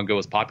reason Pokemon Go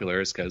is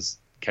popular is because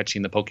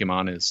catching the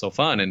Pokemon is so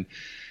fun. And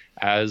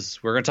as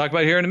we're going to talk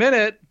about here in a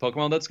minute,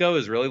 Pokemon Let's Go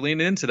is really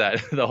leaning into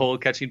that, the whole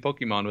catching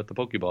Pokemon with the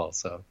Pokeball.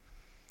 So,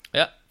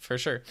 yeah, for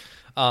sure.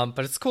 But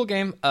it's a cool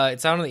game.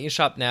 It's out on the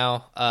eShop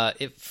now.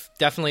 It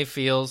definitely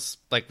feels,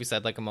 like we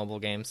said, like a mobile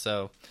game.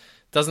 So,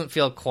 doesn't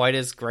feel quite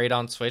as great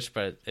on Switch,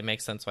 but it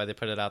makes sense why they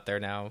put it out there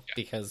now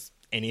because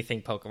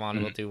anything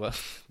Pokemon will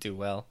do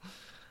well.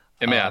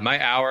 And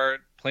my hour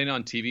playing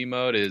on TV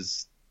mode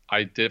is,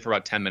 I did it for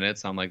about 10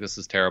 minutes. I'm like, this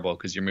is terrible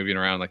because you're moving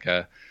around like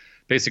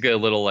basically a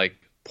little like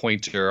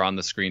pointer on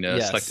the screen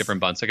to select different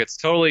buttons. Like it's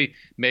totally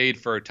made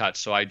for touch.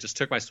 So I just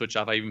took my Switch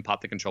off. I even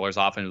popped the controllers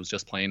off and it was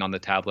just playing on the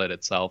tablet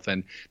itself.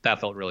 And that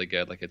felt really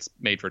good. Like it's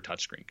made for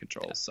touchscreen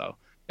controls. Yeah. So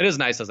it is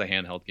nice as a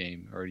handheld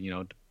game or,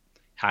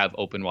 have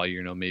open while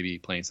you're maybe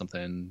playing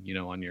something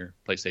on your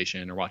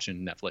PlayStation or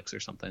watching Netflix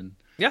or something.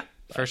 Yeah,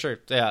 for sure.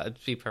 Yeah, it'd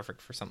be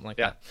perfect for something like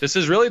that. This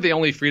is really the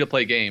only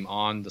free-to-play game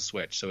on the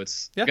Switch, so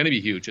it's going to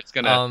be huge. It's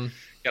going to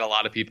get a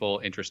lot of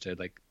people interested.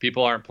 Like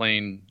people aren't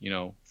playing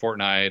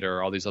Fortnite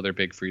or all these other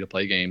big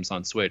free-to-play games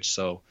on Switch,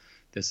 so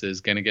this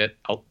is going to get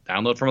a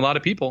download from a lot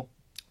of people.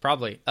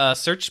 Probably.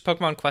 Search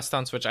Pokemon Quest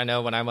on Switch. I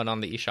know when I went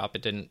on the eShop,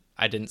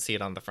 I didn't see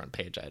it on the front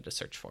page. I had to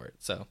search for it,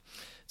 so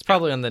it's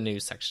probably in the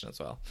news section as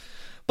well.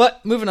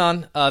 But moving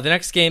on, the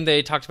next game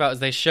they talked about is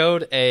they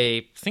showed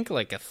I think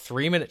like a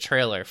 3-minute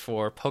trailer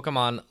for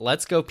Pokemon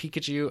Let's Go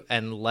Pikachu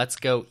and Let's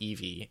Go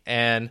Eevee.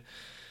 And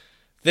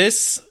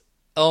this,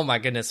 oh my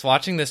goodness,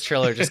 watching this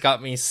trailer just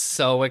got me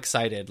so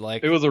excited.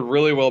 Like, it was a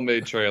really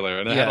well-made trailer,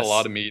 and it had a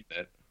lot of meat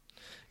in it.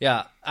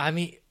 Yeah, I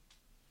mean,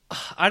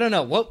 I don't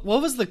know. What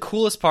was the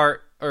coolest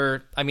part?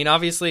 Or, I mean,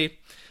 obviously,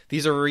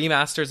 these are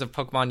remasters of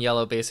Pokemon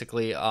Yellow,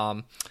 basically.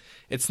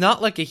 It's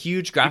not like a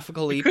huge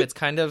graphical leap. It's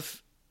kind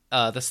of...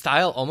 the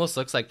style almost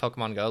looks like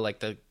Pokemon Go, like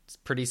the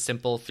pretty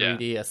simple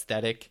 3D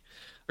aesthetic.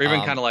 Or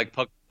even kind of like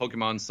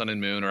Pokemon Sun and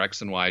Moon or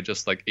X and Y,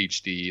 just like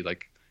HD,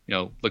 like,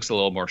 looks a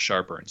little more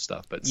sharper and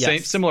stuff. But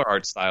similar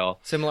art style.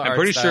 I'm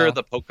pretty sure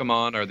the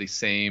Pokemon are the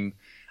same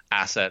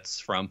assets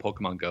from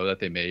Pokemon Go that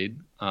they made.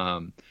 I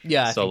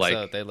think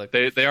so.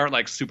 They aren't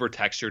like super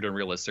textured and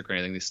realistic or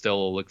anything. They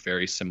still look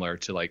very similar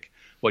to like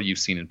what you've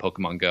seen in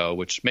Pokemon Go,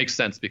 which makes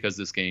sense because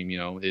this game,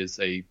 is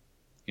a,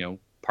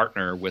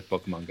 partner with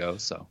Pokemon Go.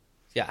 So.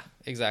 Yeah,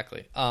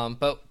 exactly.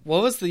 But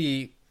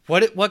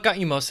what got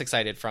you most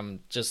excited from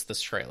just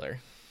this trailer?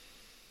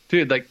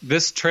 Dude, like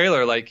this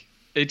trailer, like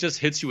it just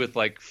hits you with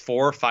like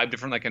 4 or 5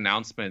 different like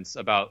announcements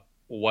about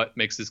what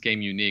makes this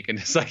game unique, and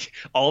it's like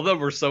all of them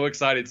were so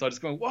excited. So I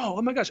just going, whoa,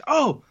 oh my gosh,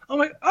 oh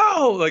my,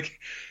 like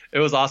it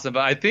was awesome.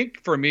 But I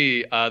think for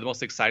me, the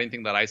most exciting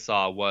thing that I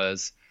saw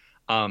was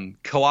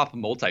co-op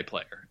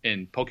multiplayer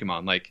in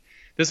Pokemon. Like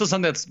this was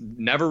something that's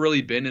never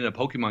really been in a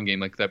Pokemon game,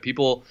 like that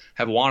people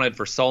have wanted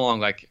for so long.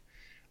 Like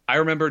I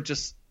remember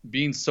just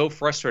being so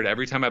frustrated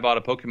every time I bought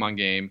a Pokemon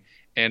game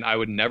and I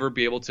would never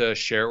be able to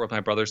share it with my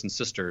brothers and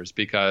sisters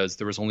because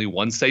there was only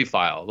one save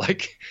file.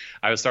 Like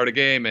I would start a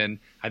game and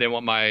I didn't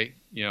want my,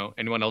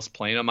 anyone else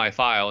playing on my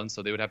file. And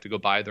so they would have to go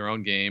buy their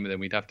own game and then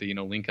we'd have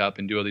to, link up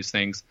and do all these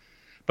things.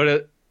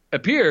 But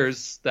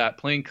appears that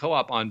playing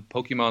co-op on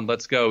Pokemon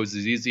Let's Go is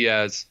as easy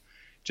as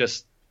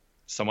just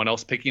someone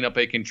else picking up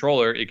a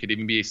controller. It could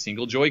even be a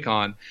single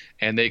Joy-Con,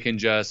 and they can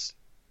just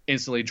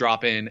instantly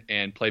drop in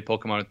and play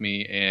Pokemon with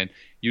me and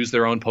use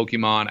their own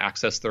Pokemon,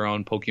 access their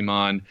own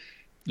Pokemon,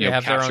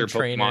 have capture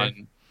their own Pokemon,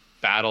 trainer.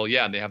 battle.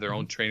 Yeah, and they have their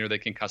own trainer they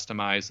can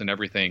customize and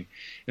everything.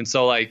 And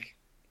so like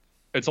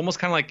it's almost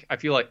kind of like I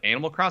feel like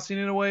Animal Crossing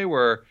in a way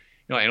where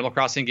Animal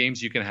Crossing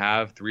games you can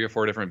have 3 or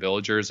 4 different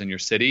villagers in your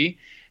city,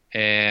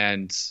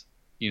 and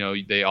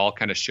they all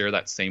kind of share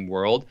that same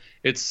world.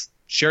 It's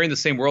sharing the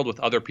same world with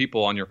other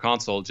people on your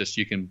console, just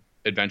you can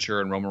adventure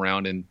and roam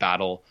around and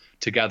battle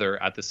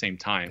together at the same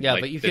time. Yeah,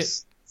 but you can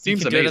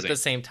do it at the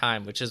same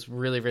time, which is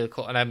really, really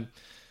cool. And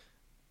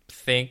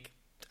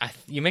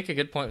you make a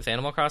good point with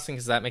Animal Crossing,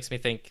 because that makes me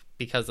think,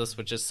 because this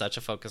was just such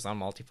a focus on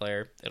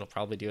multiplayer, it'll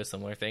probably do a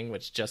similar thing,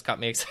 which just got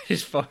me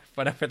excited for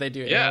whenever they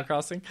do Animal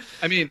Crossing.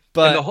 I mean,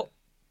 but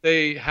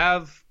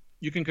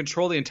you can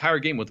control the entire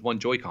game with one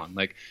Joy-Con.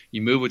 Like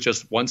you move with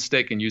just one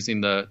stick and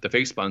using the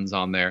face buttons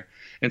on there.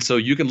 And so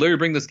you can literally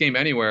bring this game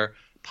anywhere,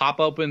 pop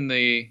open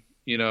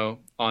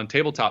on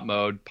tabletop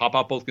mode, pop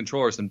out both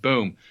controllers, and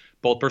boom,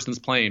 both persons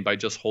playing by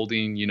just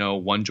holding,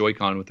 one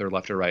Joy-Con with their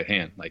left or right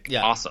hand.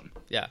 Awesome.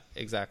 Yeah,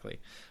 exactly.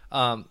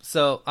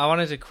 So I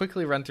wanted to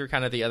quickly run through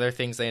kind of the other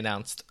things they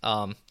announced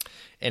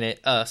in it.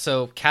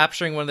 So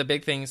capturing, one of the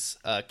big things,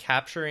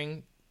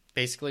 capturing,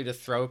 basically to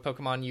throw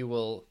Pokemon, you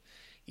will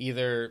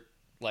either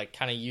like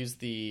kind of use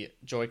the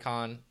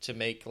Joy-Con to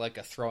make like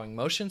a throwing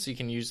motion, so you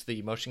can use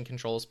the motion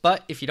controls.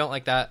 But if you don't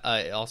like that,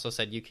 it also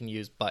said you can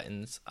use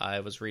buttons.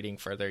 I was reading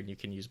further, and you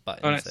can use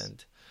buttons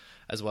and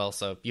as well.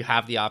 So you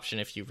have the option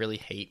if you really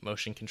hate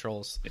motion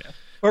controls. Yeah.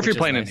 Or if you're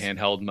playing in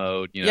handheld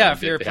mode,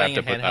 if you're playing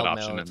in handheld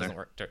mode,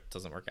 it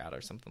doesn't work out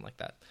or something like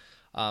that.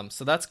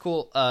 So that's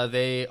cool.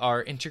 They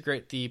are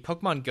integrate the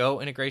Pokemon Go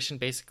integration.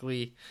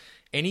 Basically,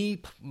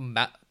 any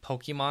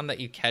Pokemon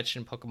that you catch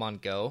in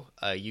Pokemon Go,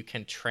 you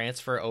can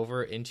transfer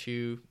over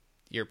into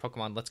your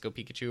Pokemon Let's Go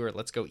Pikachu or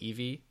Let's Go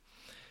Eevee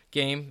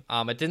game.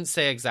 It didn't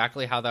say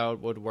exactly how that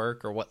would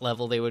work or what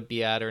level they would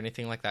be at or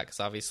anything like that, because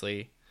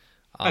obviously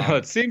I know,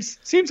 it seems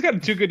kind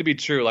of too good to be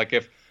true. Like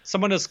if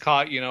someone has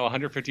caught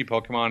 150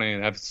 Pokemon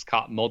and has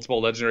caught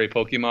multiple legendary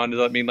Pokemon, does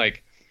that mean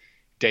like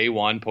day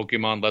one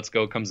Pokemon Let's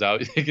Go comes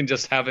out, you can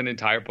just have an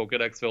entire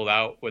Pokedex filled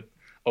out with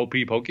OP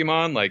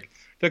Pokemon? Like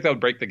I think that would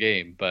break the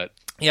game, but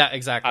yeah,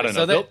 exactly. I don't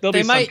know. So there'll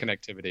be some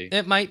connectivity.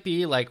 It might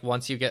be like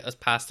once you get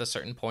past a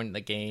certain point in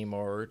the game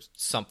or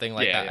something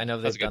like that. I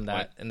know they've done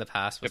that in the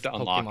past with you have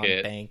to Pokemon unlock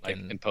it, Bank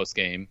in post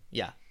game.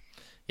 Yeah.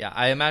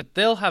 I imagine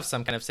they'll have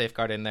some kind of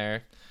safeguard in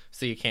there,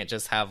 so you can't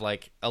just have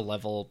like a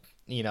level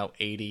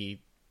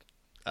 80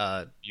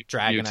 Dragonite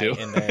Mewtwo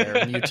in there,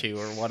 or Mewtwo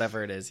or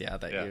whatever it is.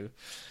 That you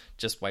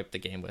just wipe the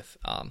game with.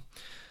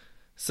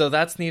 So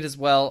that's neat as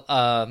well.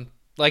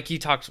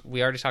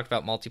 We already talked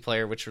about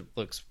multiplayer, which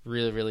looks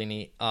really, really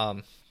neat.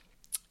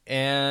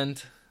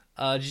 And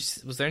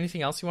was there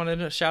anything else you wanted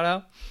to shout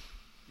out?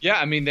 Yeah,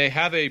 I mean, they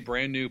have a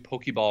brand new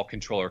Pokeball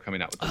controller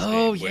coming out with this game.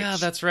 Oh, yeah,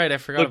 that's right. I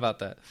forgot about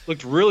that.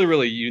 Looked really,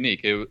 really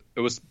unique. It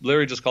was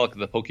literally just called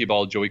the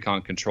Pokeball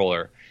Joy-Con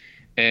controller.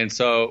 And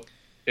so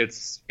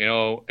it's,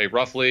 a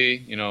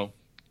roughly,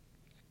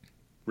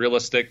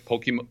 realistic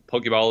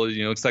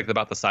Pokeball. Looks like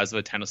about the size of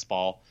a tennis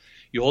ball.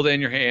 You hold it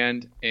in your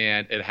hand,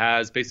 and it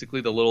has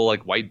basically the little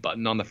like white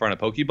button on the front of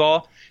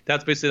Pokeball.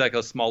 That's basically like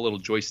a small little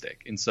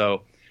joystick. And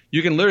so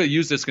you can literally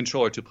use this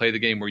controller to play the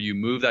game where you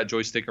move that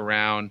joystick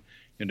around,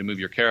 to move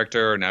your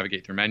character or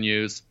navigate through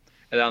menus.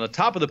 And then on the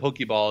top of the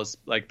Pokeball is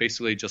like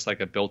basically just like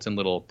a built-in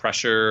little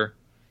pressure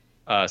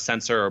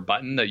sensor or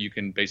button that you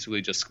can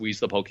basically just squeeze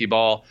the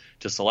Pokeball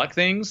to select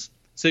things.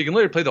 So you can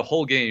literally play the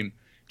whole game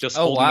just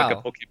holding like a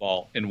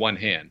Pokeball in one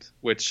hand,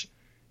 which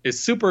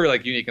is super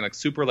like unique and like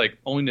super like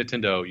only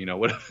Nintendo,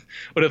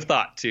 would have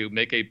thought to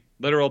make a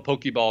literal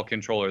Pokeball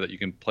controller that you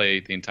can play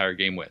the entire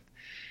game with.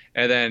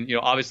 And then,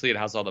 obviously it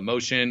has all the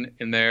motion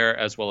in there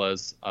as well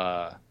as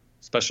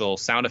special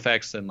sound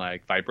effects and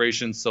like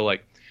vibrations. So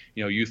like,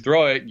 you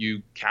throw it,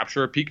 you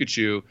capture a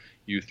Pikachu,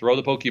 you throw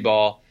the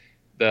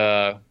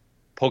the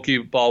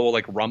Pokeball will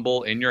like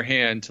rumble in your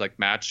hand to like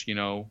match,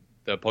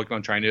 the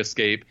Pokemon trying to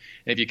escape.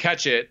 And if you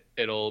catch it,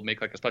 it'll make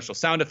like a special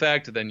sound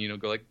effect. And then,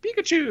 go like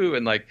Pikachu.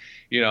 And like,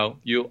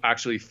 you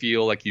actually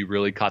feel like you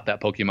really caught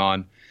that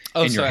Pokemon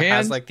in your hand. It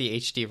has like the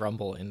HD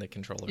rumble in the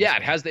controller. Yeah,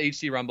 it has the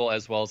HD rumble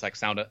as well as like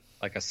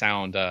a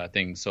sound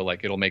thing. So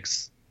like it'll make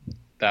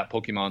that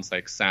Pokemon's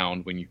like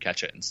sound when you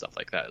catch it and stuff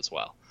like that as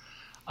well.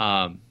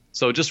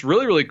 So just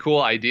really, really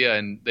cool idea.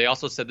 And they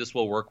also said this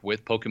will work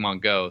with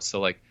Pokemon Go. So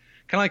like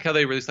kind of like how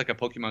they released like a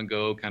Pokemon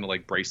Go kind of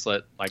like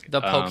bracelet, like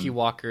the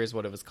Pokewalker is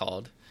what it was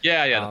called.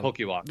 Yeah, the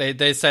Pokewalker.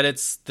 They said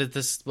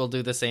this will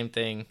do the same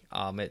thing.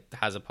 It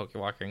has a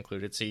Pokewalker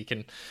included, so you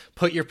can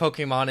put your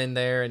Pokemon in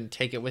there and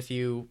take it with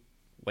you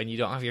when you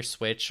don't have your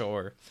Switch,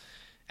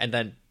 and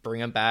then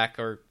bring them back,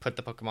 or put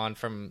the Pokemon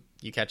from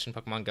you catch in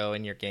Pokemon Go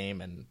in your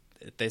game. And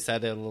they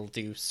said it'll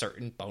do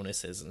certain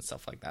bonuses and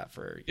stuff like that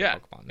for your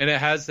Pokemon. And it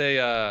has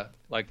a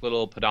like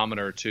little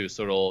pedometer too,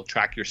 so it'll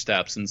track your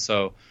steps. And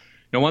so,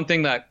 one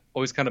thing that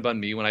always kind of bugged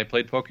me when I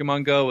played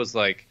Pokemon Go was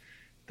like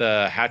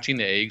the hatching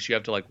the eggs. You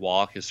have to like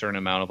walk a certain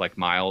amount of like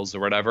miles or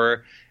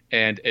whatever,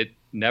 and it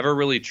never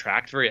really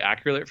tracked very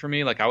accurate for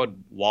me. Like I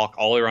would walk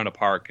all the way around a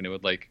park and it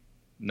would like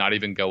not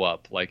even go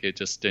up. Like it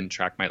just didn't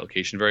track my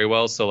location very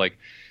well. So like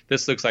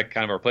this looks like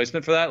kind of a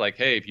replacement for that. Like,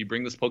 hey, if you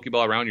bring this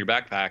Pokeball around your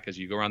backpack as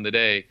you go around the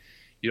day,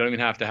 you don't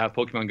even have to have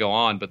Pokemon Go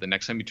on, but the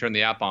next time you turn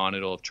the app on,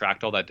 it'll have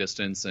tracked all that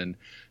distance and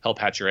help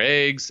hatch your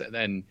eggs. And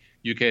then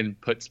you can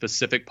put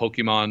specific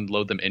Pokemon,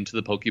 load them into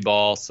the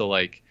Pokeball. So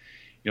like,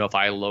 if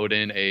I load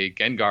in a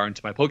Gengar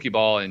into my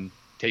Pokeball and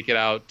take it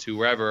out to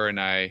wherever and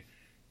I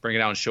bring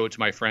it out and show it to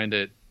my friend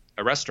at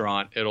a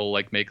restaurant, it'll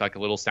like make like a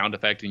little sound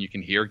effect and you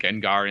can hear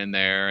Gengar in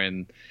there.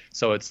 And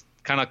so it's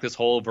kind of like this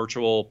whole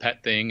virtual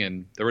pet thing.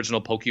 And the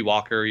original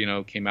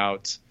Pokewalker, came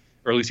out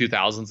early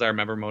 2000s. I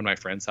remember when my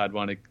friends had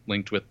one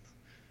linked with,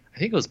 I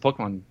think it was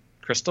Pokemon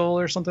Crystal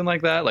or something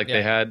like that. Like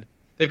they've kind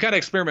of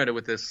experimented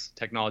with this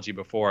technology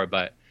before,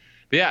 but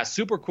yeah,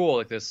 super cool.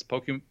 Like this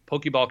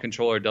Pokeball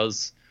controller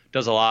does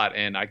a lot.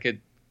 And I think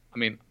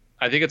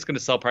it's going to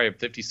sell probably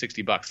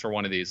 $50-$60 for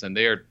one of these. And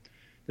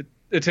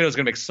Nintendo's going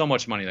to make so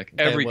much money. Like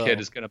every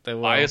kid is going to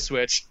buy a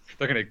Switch.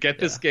 They're going to get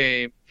this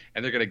game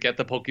and they're going to get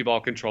the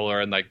Pokeball controller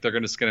and like they're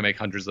just going to make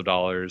hundreds of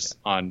dollars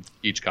on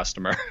each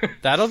customer.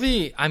 That'll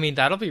be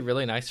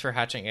really nice for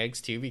hatching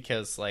eggs too,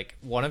 because like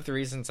one of the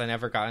reasons I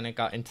never got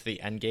into the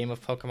end game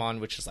of Pokemon,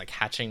 which is like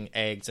hatching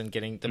eggs and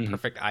getting the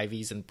perfect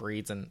IVs and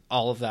breeds and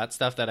all of that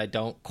stuff that I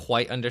don't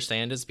quite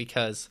understand, is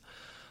because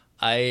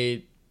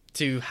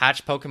to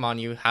hatch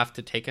Pokemon, you have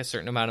to take a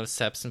certain amount of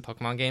steps in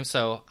Pokemon games.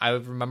 So I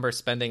remember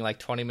spending like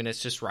 20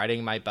 minutes just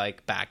riding my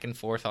bike back and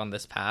forth on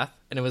this path,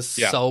 and it was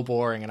so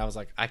boring. And I was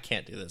like, I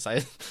can't do this.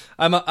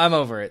 I'm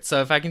over it. So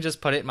if I can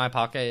just put it in my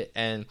pocket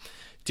and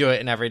do it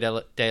in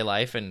everyday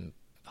life, and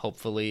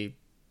hopefully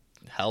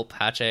help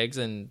hatch eggs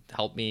and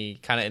help me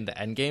kind of in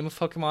the end game of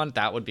Pokemon,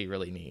 that would be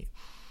really neat.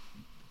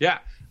 Yeah.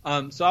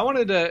 So I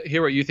wanted to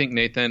hear what you think,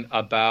 Nathan,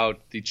 about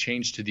the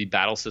change to the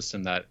battle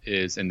system that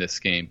is in this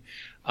game.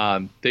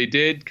 They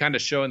did kind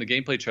of show in the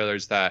gameplay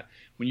trailers that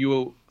when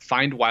you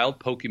find wild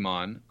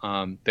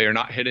Pokemon, they are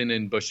not hidden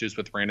in bushes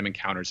with random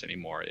encounters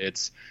anymore.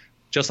 It's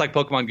just like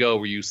Pokemon Go,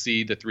 where you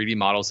see the 3D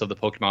models of the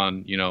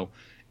Pokemon,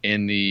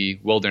 in the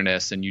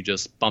wilderness, and you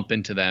just bump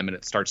into them and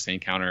it starts the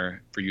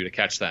encounter for you to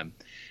catch them.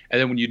 And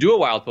then when you do a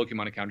wild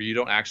Pokemon encounter, you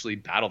don't actually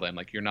battle them.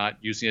 Like you're not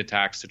using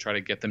attacks to try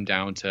to get them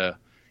down to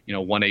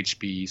 1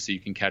 HP so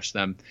you can catch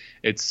them.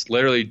 It's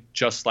literally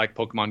just like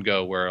Pokemon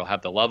Go, where it'll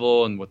have the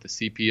level and what the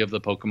CP of the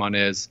Pokemon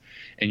is,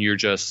 and you're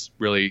just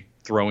really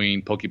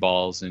throwing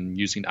Pokeballs and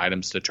using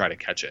items to try to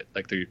catch it.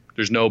 Like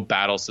there's no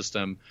battle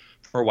system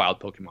for wild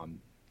Pokemon.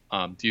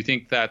 Do you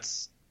think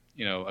that's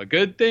a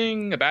good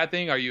thing, a bad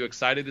thing? Are you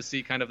excited to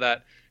see kind of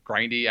that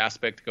grindy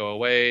aspect go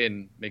away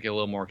and make it a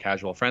little more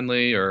casual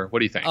friendly, or what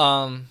do you think?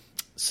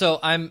 So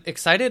I'm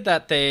excited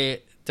that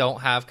they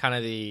don't have kind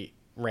of the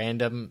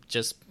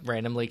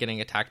randomly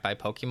getting attacked by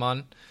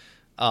Pokemon,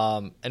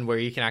 and where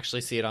you can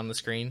actually see it on the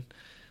screen.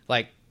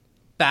 Like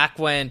back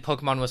when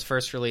Pokemon was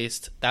first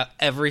released, that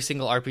every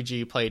single RPG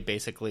you played,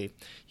 basically,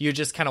 you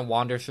just kind of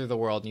wander through the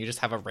world and you just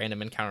have a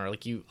random encounter.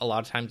 Like a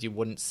lot of times you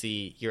wouldn't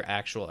see your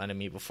actual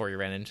enemy before you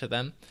ran into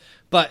them.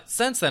 But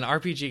since then,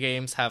 RPG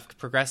games have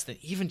progressed, and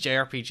even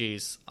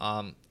JRPGs,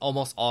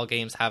 almost all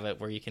games have it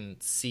where you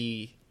can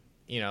see,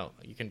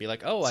 you can be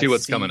like, oh, see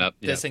what's coming up.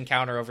 This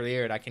encounter over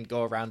there, and I can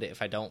go around it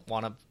if I don't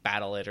want to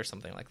battle it or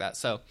something like that.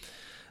 So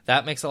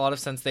that makes a lot of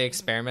sense. They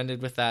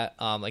experimented with that,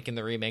 like in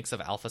the remakes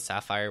of Alpha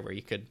Sapphire, where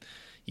you could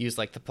use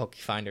like the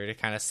Pokefinder to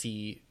kind of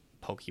see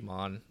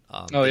Pokemon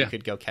you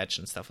could go catch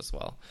and stuff as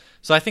well.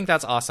 So I think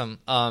that's awesome.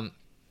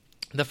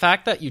 The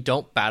fact that you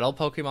don't battle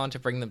Pokemon to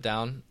bring them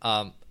down,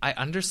 I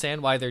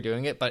understand why they're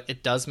doing it, but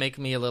it does make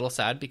me a little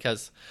sad,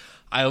 because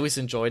I always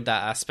enjoyed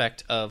that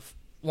aspect of,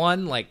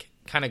 one, like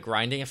kind of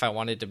grinding. If I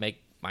wanted to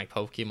make my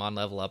Pokemon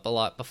level up a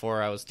lot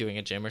before I was doing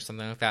a gym or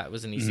something like that, it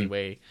was an easy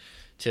way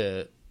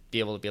to be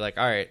able to be like,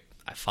 all right,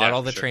 I fought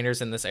all the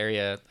trainers in this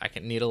area, I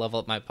need to level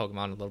up my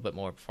Pokemon a little bit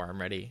more before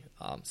I'm ready.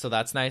 So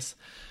that's nice.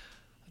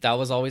 That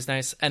was always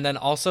nice. And then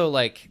also,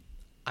 like,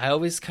 I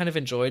always kind of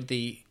enjoyed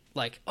the,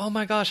 like, oh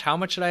my gosh, how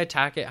much should I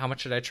attack it? How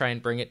much should I try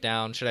and bring it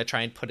down? Should I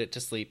try and put it to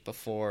sleep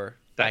before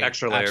that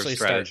extra layer of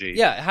strategy?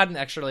 Yeah, it had an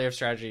extra layer of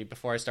strategy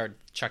before I started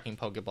chucking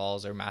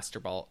Pokeballs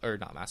or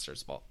not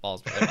Masters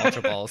Balls, but like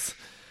Ultra Balls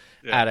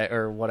at it,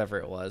 or whatever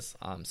it was.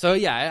 So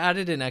yeah, I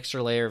added an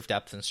extra layer of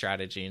depth and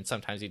strategy, and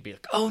sometimes you'd be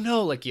like, oh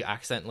no, like you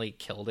accidentally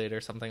killed it or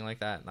something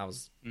like that, and that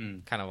was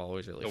kind of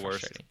always really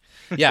frustrating.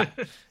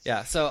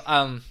 Yeah. So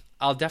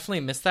I'll definitely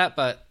miss that,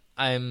 but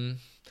I'm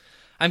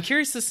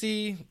curious to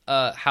see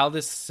how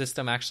this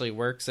system actually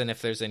works, and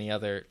if there's any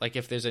other, like,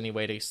 if there's any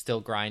way to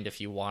still grind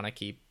if you want to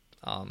keep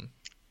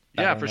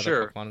for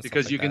sure,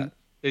 because you can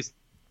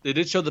they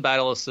did show the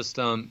battle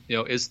system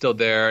is still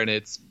there, and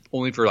it's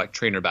only for like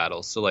trainer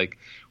battles. So like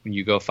when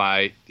you go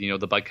fight the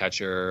bug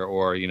catcher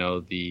or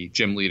the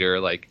gym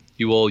leader, like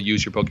you will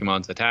use your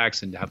Pokemon's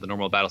attacks and have the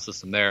normal battle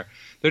system there.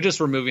 They're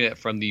just removing it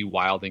from the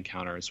wild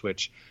encounters,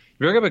 which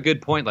you bring up a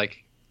good point.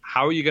 Like,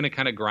 how are you going to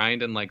kind of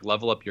grind and like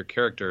level up your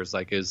characters?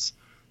 Like, is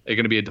it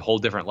going to be a whole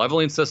different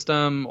leveling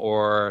system,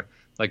 or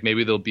like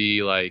maybe there'll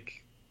be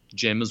like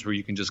gyms where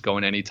you can just go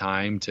in any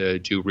time to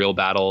do real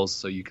battles,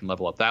 so you can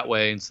level up that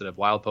way instead of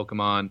wild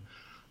Pokemon.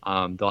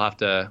 They'll have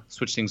to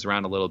switch things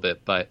around a little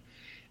bit, but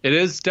it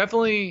is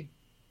definitely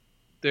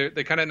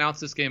they kind of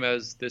announced this game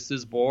as this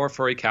is more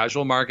for a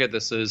casual market.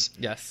 This is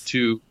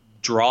to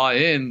draw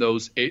in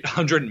those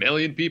 800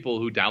 million people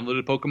who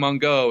downloaded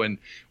Pokemon Go and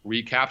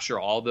recapture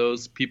all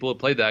those people who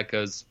played that,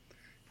 because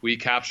if we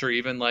capture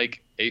even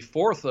like a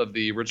fourth of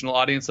the original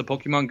audience of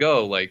Pokemon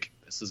Go, like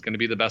this is going to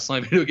be the best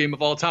online video game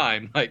of all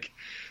time. Like,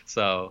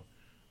 so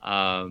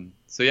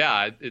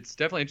yeah, it's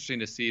definitely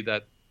interesting to see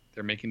that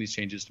they're making these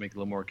changes to make it a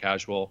little more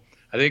casual.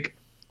 I think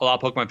a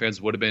lot of Pokemon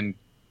fans would have been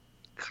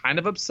kind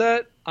of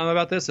upset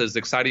about this, as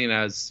exciting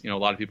as a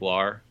lot of people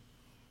are,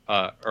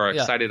 or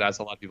excited as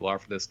a lot of people are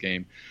for this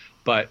game.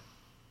 But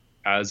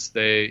as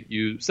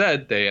you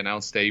said, they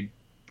announced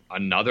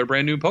another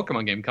brand new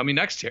Pokemon game coming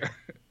next year.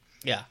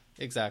 Yeah,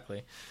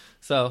 exactly.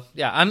 So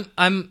yeah,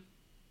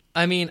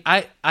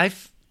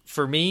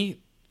 for me,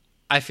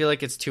 I feel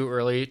like it's too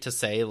early to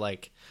say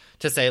like,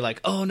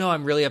 oh no,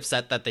 I'm really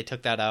upset that they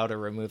took that out or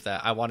removed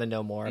that. I want to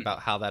know more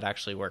about how that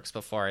actually works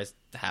before I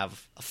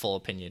have a full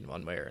opinion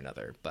one way or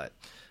another. But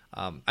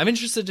I'm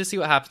interested to see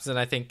what happens, and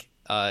I think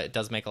it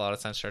does make a lot of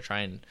sense to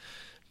try and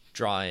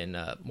draw in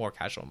a more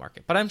casual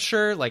market. But I'm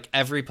sure like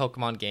every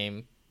Pokemon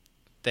game,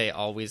 they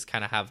always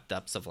kind of have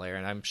depths of layer,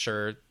 and I'm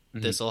sure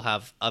this will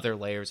have other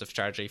layers of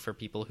strategy for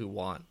people who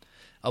want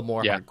a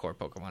more hardcore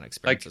Pokemon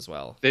experience as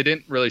well. They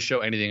didn't really show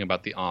anything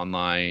about the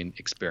online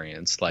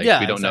experience. Like,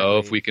 we don't know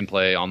if we can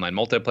play online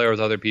multiplayer with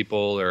other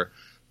people, or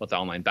what the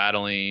online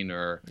battling,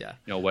 or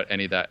what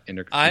any of that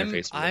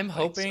interface. I'm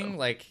hoping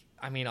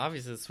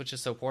obviously the Switch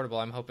is so portable.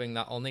 I'm hoping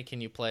not only can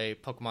you play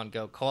Pokemon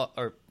Go co-op,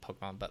 or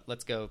Pokemon, but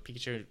Let's Go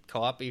Pikachu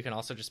co-op, but you can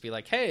also just be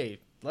like, hey,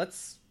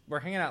 we're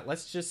hanging out.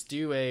 Let's just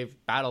do a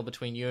battle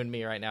between you and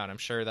me right now. And I'm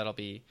sure that'll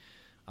be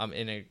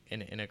in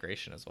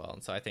integration as well.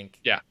 And so I think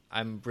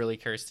I'm really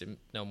curious to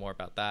know more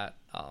about that.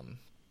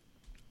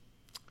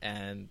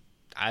 And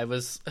I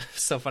was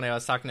so funny. I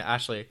was talking to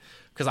Ashley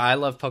because I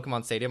love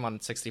Pokemon Stadium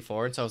on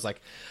 64, and so I was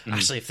like,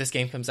 Ashley, if this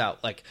game comes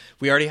out, like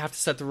we already have to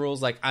set the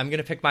rules. Like I'm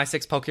gonna pick my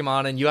 6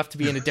 Pokemon, and you have to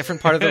be in a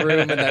different part of the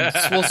room, and then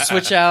we'll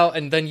switch out,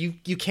 and then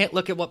you can't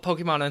look at what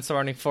Pokemon I'm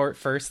surrounding for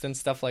first and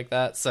stuff like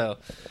that. So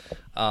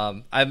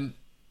I'm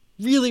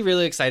really,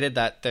 really excited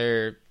that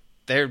they're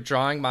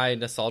drawing my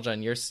nostalgia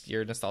and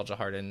your nostalgia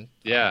heart, and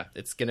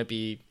it's gonna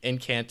be in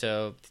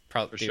Kanto,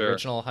 probably the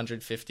original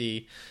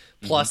 150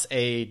 plus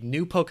a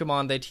new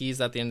Pokemon they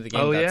teased at the end of the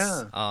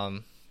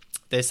game.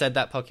 They said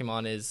that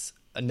Pokemon is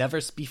a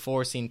never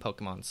before seen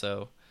Pokemon,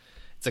 so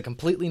it's a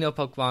completely new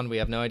Pokemon. We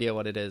have no idea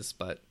what it is,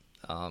 but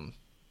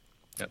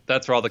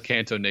that's for all the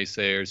Kanto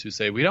naysayers who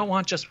say we don't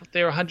want just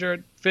their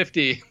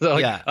 150.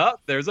 Like, oh,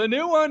 there's a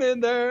new one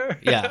in there.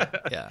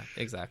 yeah,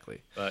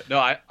 exactly. But no,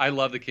 I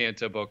love the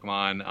Kanto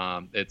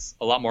Pokemon. It's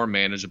a lot more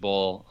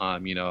manageable. I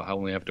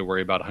only have to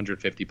worry about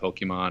 150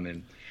 Pokemon,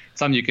 and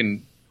something you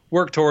can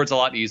work towards a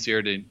lot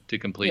easier to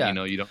complete.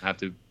 You don't have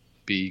to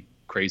be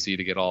crazy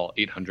to get all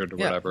 800 or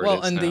whatever.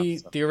 Well, it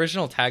is the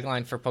original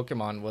tagline for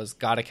Pokemon was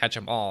 "Gotta catch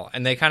 'em all,"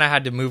 and they kind of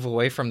had to move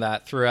away from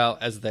that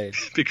throughout as they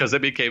because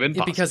it became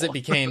impossible.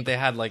 Because they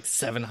had like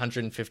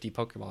 750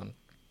 Pokemon,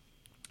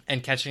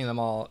 and catching them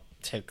all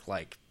took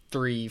like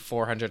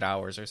 300-400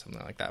 hours or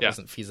something like that. It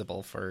wasn't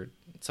feasible for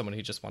someone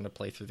who just wanted to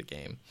play through the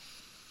game.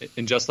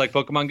 And just like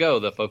Pokemon Go,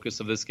 the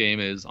focus of this game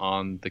is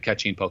on the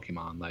catching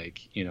Pokemon.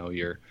 Like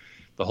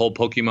the whole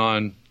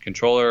Pokemon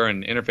controller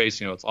and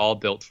interface. It's all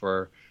built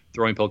for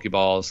throwing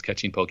Pokeballs,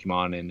 catching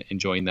Pokemon, and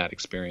enjoying that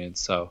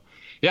experience. So,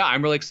 yeah,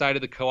 I'm really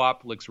excited. The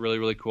co-op looks really,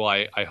 really cool.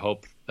 I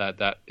hope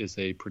that is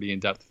a pretty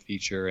in-depth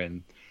feature,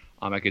 and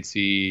I could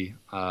see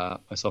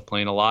myself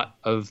playing a lot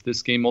of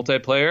this game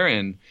multiplayer.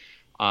 And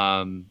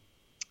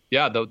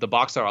the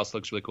box art also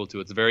looks really cool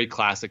too. It's a very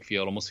classic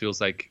feel. It almost feels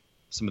like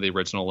some of the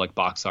original like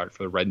box art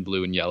for red and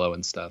blue and yellow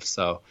and stuff.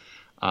 So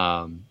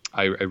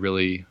I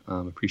really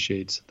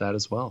appreciate that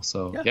as well.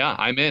 So yeah,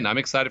 I'm in. I'm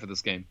excited for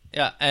this game.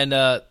 Yeah, and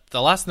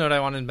the last note I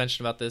wanted to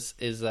mention about this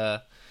is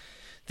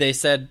they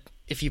said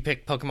if you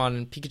pick Pokemon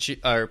in Pikachu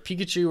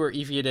or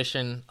Eevee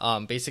Edition,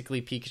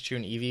 basically Pikachu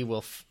and Eevee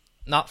will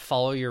not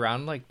follow you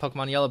around like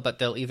Pokemon Yellow, but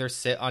they'll either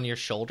sit on your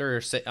shoulder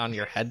or sit on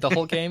your head the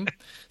whole game.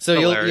 So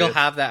you'll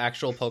have that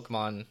actual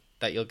Pokemon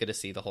that you'll get to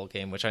see the whole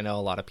game, which I know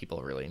a lot of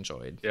people really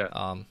enjoyed. Yeah.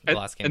 The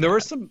last game. And there were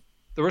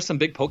some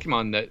big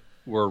Pokemon that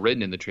were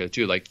written in the trailer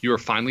too. Like you were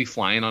finally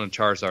flying on a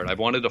Charizard. I've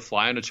wanted to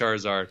fly on a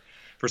Charizard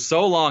for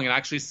so long and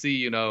actually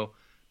see,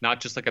 not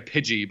just like a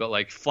Pidgey, but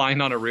like flying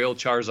on a real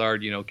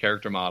Charizard,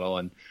 character model.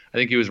 And I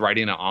think he was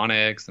riding an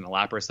Onix and a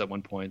Lapras at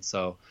one point.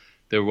 So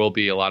there will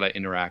be a lot of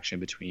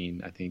interaction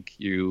between, I think,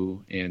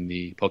 you and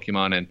the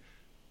Pokemon. And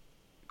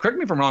correct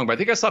me if I'm wrong, but I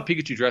think I saw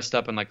Pikachu dressed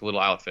up in like a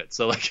little outfit.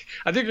 So like,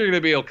 I think you're going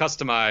to be able to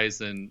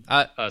customize and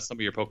some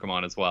of your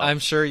Pokemon as well. I'm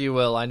sure you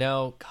will. I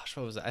know. Gosh,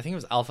 what was it? I think it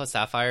was Alpha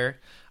Sapphire.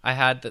 I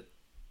had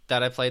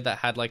that I played that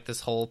had like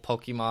this whole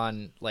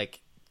Pokemon like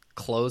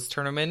closed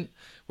tournament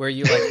where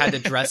you like had to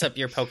dress up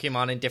your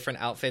Pokemon in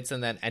different outfits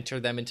and then enter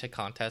them into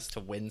contests to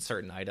win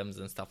certain items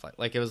and stuff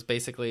like it was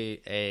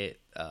basically a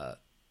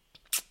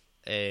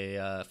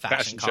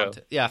fashion show.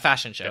 Yeah,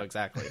 fashion show,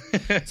 exactly.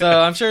 So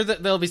I'm sure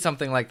that there'll be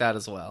something like that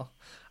as well.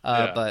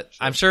 But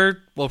sure. I'm sure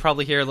we'll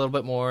probably hear a little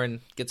bit more and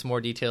get some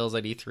more details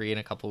at E3 in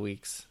a couple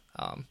weeks.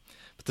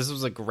 But this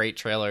was a great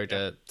trailer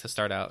to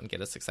start out and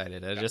get us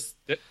excited.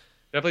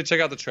 Definitely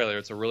check out the trailer.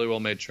 It's a really well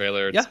made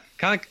trailer. It's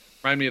kind of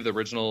remind me of the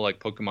original like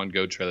Pokemon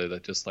Go trailer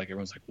that just like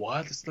everyone's like,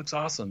 what? This looks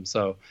awesome.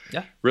 So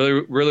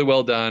really, really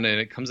well done. And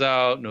it comes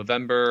out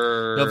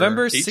November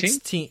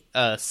 16th,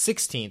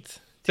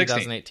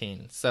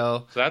 2018.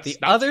 So that's the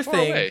other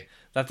thing away.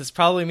 That this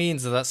probably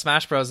means is that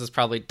Smash Bros is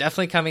probably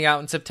definitely coming out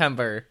in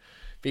September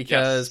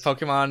because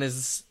Pokemon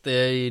is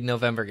the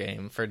November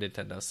game for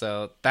Nintendo.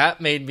 So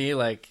that made me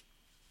like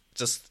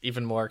just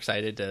even more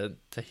excited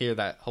to hear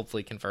that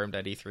hopefully confirmed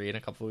at E3 in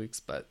a couple of weeks.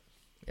 But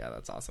yeah,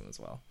 that's awesome as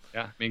well.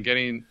 Yeah, I mean,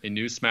 getting a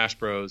new Smash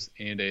Bros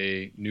and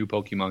a new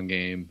Pokemon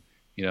game,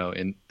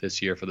 in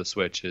this year for the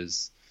Switch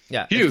is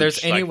huge. If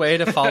there's any way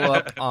to follow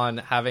up on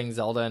having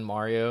Zelda and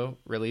Mario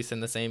release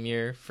in the same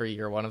year for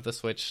year one of the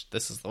Switch,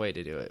 this is the way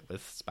to do it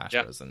with Smash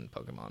Bros and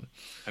Pokemon.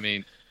 I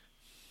mean,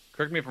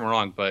 correct me if I'm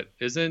wrong, but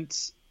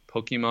isn't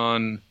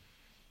Pokemon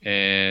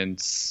and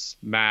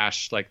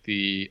Smash like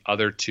the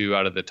other two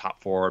out of the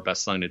top 4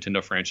 best-selling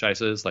Nintendo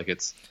franchises? Like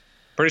it's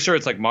pretty sure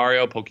it's like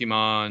Mario,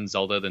 Pokemon,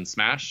 Zelda, then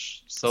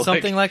Smash. So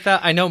something like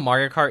that. I know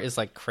Mario Kart is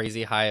like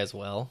crazy high as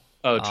well.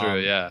 Oh, true,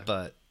 yeah.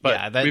 But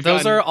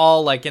those are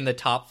all like in the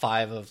top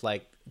 5 of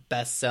like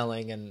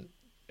best-selling and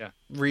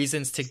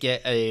reasons to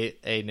get a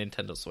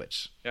Nintendo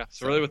Switch. Yeah,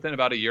 so really within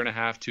about a year and a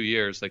half, 2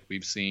 years, like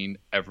we've seen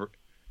a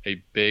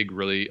big,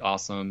 really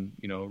awesome,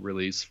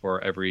 release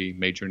for every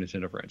major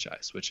Nintendo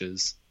franchise, which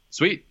is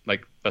sweet.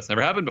 Like that's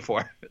never happened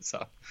before.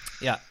 So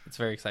yeah, it's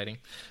very exciting.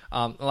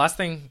 The last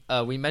thing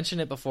we mentioned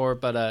it before,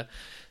 but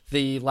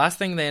the last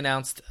thing they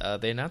announced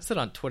it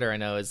on Twitter. I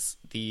know is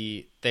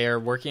they're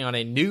working on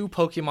a new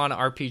Pokemon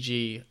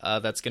RPG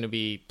that's going to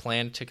be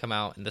planned to come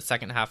out in the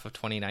second half of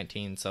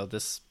 2019. So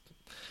this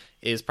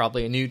is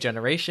probably a new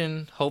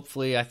generation.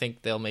 Hopefully, I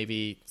think they'll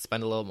maybe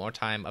spend a little more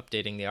time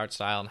updating the art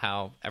style and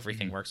how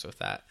everything works with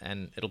that.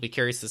 And it'll be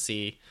curious to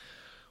see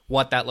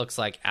what that looks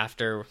like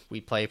after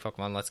we play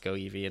Pokemon Let's Go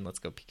Eevee and Let's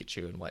Go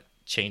Pikachu and what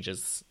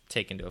changes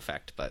take into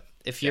effect. But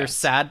if you're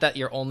sad that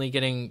you're only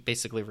getting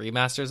basically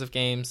remasters of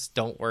games,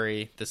 don't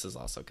worry. This is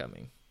also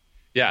coming.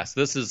 Yeah, so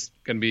this is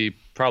going to be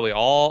probably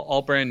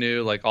all brand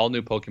new, like all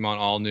new Pokemon,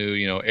 all new,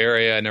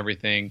 area and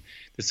everything.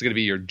 This is going to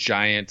be your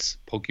giant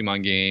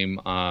Pokemon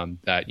game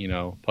that,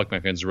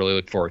 Pokemon fans really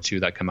look forward to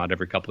that come out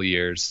every couple of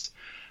years.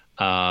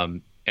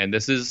 And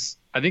this is,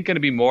 I think, going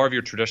to be more of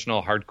your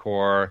traditional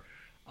hardcore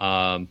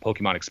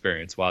Pokemon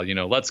experience. While,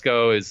 Let's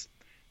Go is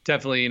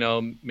definitely,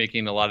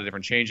 making a lot of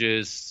different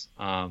changes.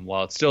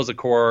 While it still is a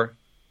core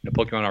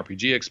Pokemon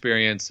RPG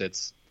experience,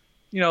 it's,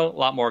 a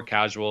lot more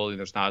casual.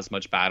 There's not as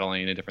much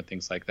battling and different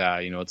things like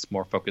that. It's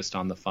more focused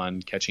on the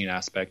fun catching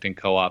aspect and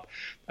co-op.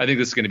 I think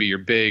this is going to be your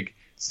big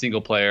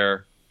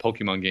single-player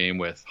Pokemon game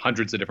with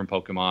hundreds of different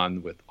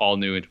Pokemon with all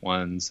new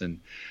ones. And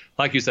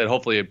like you said,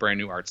 hopefully a brand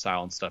new art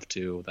style and stuff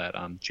too that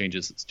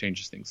changes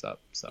things up.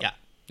 So yeah.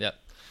 Yep.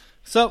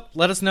 So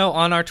let us know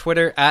on our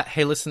Twitter at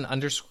HeyListen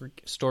underscore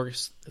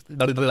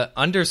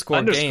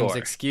games.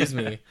 Excuse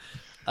me.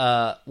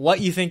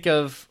 What you think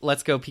of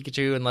Let's Go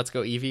Pikachu and Let's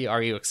Go Eevee?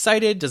 Are you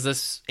excited? Does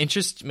this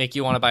interest make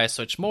you want to buy a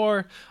Switch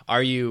more?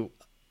 Are you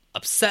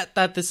upset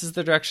that this is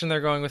the direction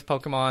they're going with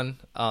Pokemon?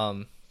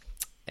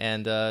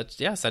 Send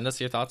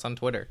us your thoughts on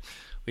Twitter.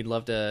 We'd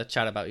love to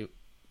chat about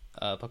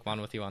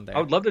Pokemon with you on there.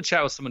 I would love to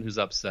chat with someone who's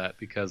upset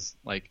because,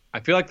 I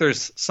feel like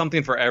there's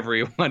something for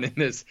everyone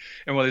in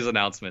one of these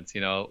announcements.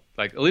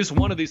 Like at least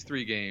one of these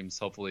 3 games,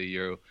 hopefully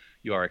you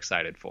are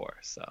excited for.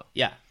 So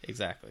yeah,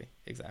 exactly.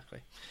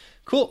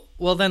 Cool.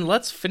 Well, then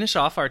let's finish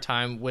off our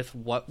time with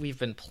what we've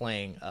been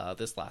playing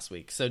this last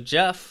week. So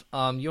Jeff,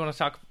 you want to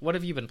talk? What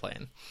have you been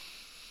playing?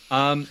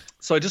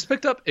 So I just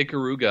picked up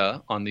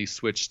Ikaruga on the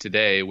Switch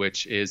today,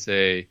 which is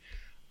a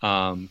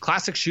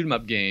classic shoot 'em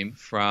up game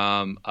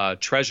from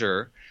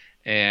Treasure,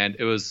 and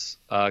it was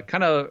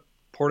kind of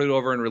ported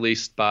over and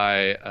released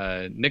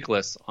by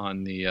Nicholas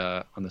on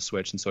the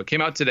Switch, and so it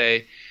came out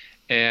today.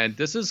 And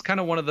this is kind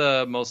of one of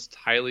the most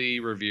highly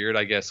revered,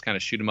 I guess, kind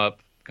of shoot 'em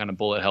up, kind of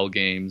bullet hell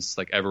games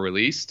ever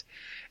released.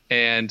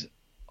 And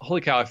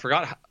holy cow, I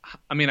forgot.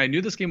 I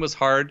knew this game was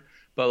hard,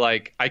 but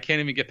I can't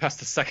even get past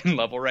the second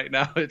level right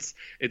now. It's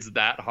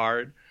that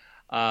hard.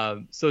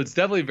 So it's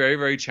definitely very,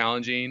 very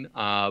challenging.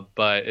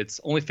 But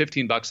it's only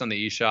 $15 on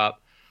the eShop.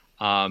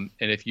 And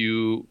if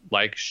you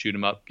like shoot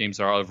 'em up games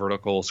that are all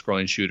vertical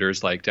scrolling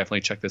shooters,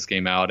 definitely check this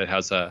game out. It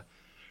has a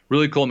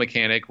really cool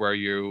mechanic where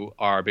you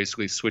are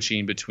basically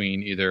switching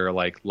between either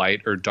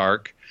light or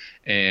dark.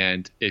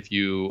 And if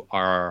you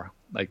are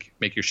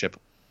make your ship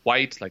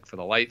white, for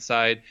the light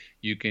side,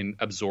 you can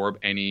absorb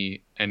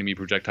any enemy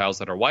projectiles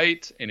that are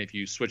white. And if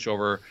you switch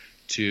over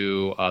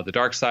to the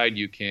dark side,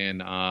 you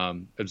can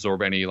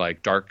absorb any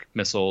like dark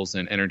missiles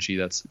and energy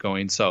that's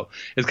going. So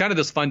it's kind of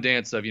this fun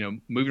dance of,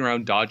 moving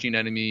around, dodging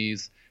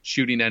enemies,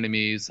 shooting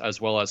enemies,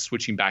 as well as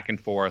switching back and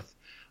forth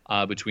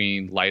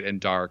between light and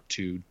dark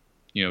to,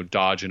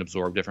 dodge and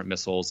absorb different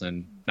missiles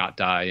and not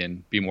die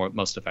and be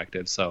most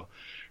effective. So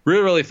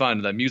really, really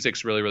fun. The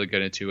music's really, really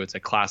good into it. It's a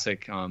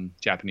classic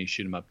Japanese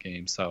shoot 'em up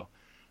game. So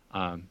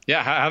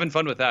having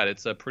fun with that.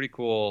 It's a pretty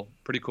cool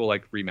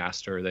like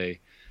remaster. They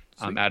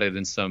added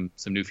in some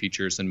new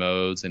features and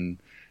modes, and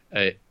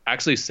it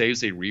actually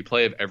saves a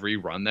replay of every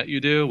run that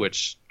you do,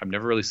 which I've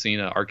never really seen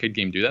an arcade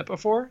game do that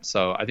before.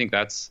 So I think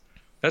that's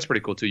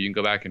pretty cool too. You can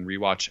go back and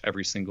rewatch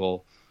every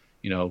single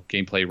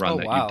gameplay run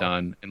you've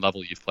done and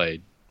level you've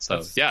played.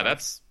 So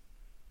that's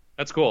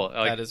cool.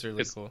 Like, that is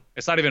really cool.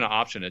 It's not even an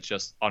option. It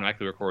just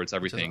automatically records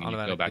everything, and you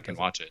can go back and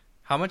watch it.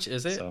 How much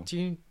is it? So, do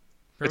you remember?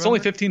 It's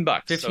only $15.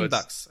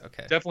 $15.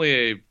 Okay. Definitely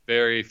a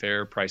very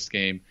fair priced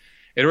game.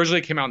 It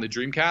originally came out on the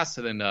Dreamcast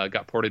and then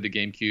got ported to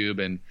GameCube,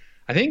 and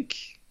I think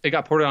it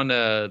got ported on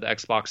the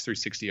Xbox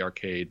 360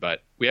 arcade,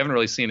 but we haven't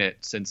really seen it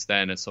since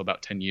then. It's so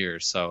about 10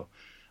 years. So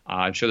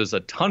I'm sure there's a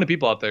ton of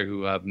people out there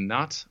who have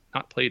not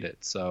played it.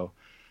 So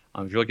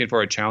if you're looking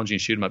for a challenging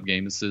shoot 'em up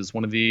game, this is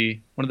one of the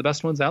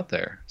best ones out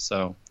there.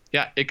 So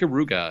yeah,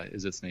 Ikaruga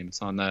is its name.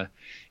 It's on the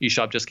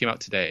eShop, just came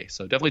out today.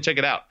 So definitely check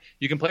it out.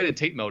 You can play it in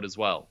tape mode as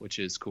well, which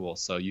is cool.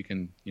 So you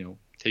can,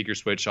 take your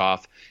Switch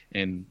off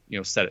and,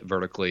 set it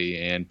vertically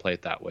and play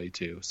it that way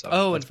too.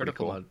 So it's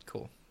vertical mode.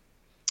 Cool.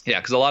 Yeah,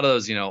 because a lot of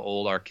those,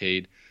 old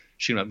arcade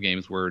shoot 'em up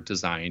games were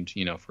designed,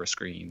 for a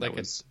screen like that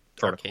was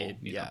vertical. Arcade,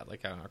 yeah,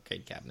 like an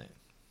arcade cabinet.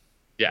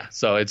 Yeah,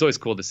 so it's always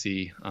cool to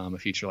see a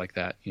feature like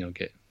that,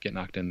 get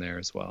knocked in there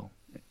as well.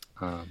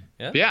 So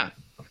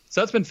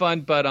that's been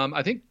fun. But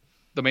I think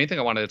the main thing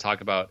I wanted to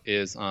talk about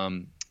is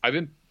I've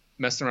been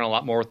messing around a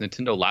lot more with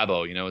Nintendo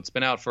Labo. It's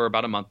been out for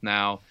about a month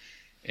now,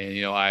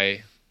 and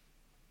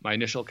my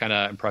initial kind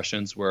of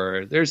impressions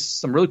were there's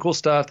some really cool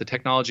stuff. The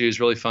technology is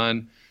really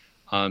fun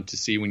to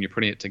see when you're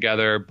putting it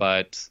together,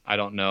 but I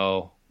don't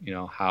know,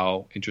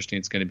 how interesting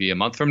it's going to be a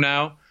month from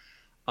now.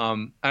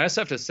 I just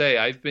have to say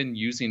I've been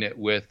using it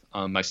with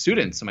my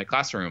students in my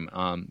classroom,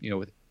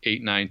 with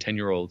 8, 9,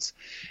 10-year-olds,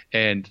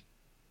 and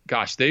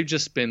gosh, they've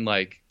just been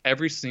like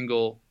every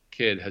single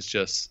kid has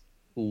just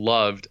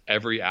loved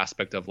every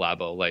aspect of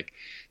Labo. Like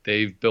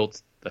they've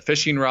built the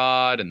fishing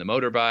rod and the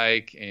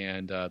motorbike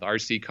and the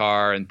RC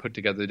car and put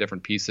together the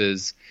different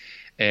pieces,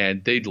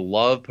 and they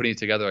love putting it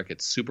together. Like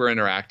it's super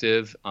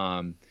interactive.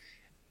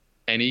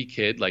 Any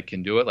kid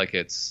can do it. Like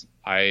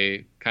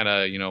I kind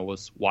of,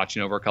 was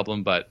watching over a couple of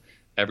them, but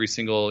every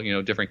single,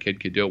 different kid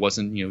could do it. It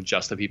wasn't,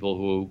 just the people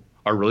who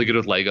are really good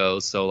with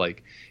Legos. So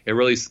it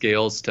really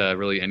scales to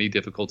really any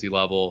difficulty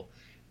level.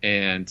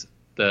 And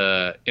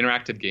the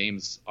interactive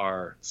games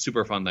are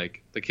super fun.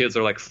 Like the kids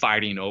are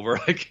fighting over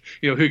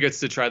who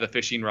gets to try the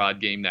fishing rod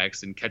game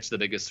next and catch the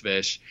biggest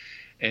fish.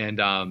 And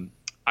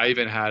I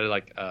even had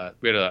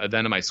we had an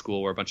event in my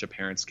school where a bunch of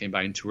parents came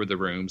by and toured the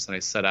rooms, and I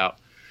set out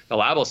the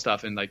Labo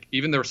stuff, and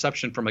even the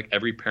reception from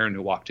every parent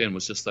who walked in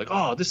was just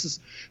oh, this is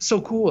so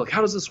cool.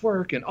 How does this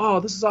work? And oh,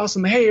 this is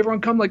awesome. Hey,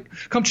 everyone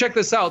come check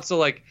this out.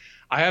 So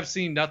I have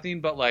seen nothing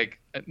but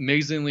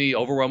amazingly,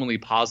 overwhelmingly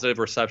positive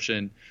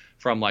reception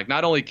from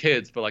not only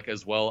kids, but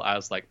as well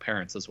as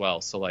parents as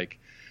well. So I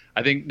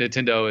think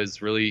Nintendo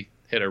has really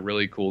hit a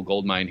really cool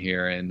gold mine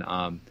here.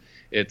 And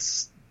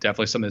it's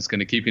definitely something that's going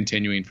to keep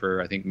continuing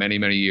for, I think, many,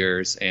 many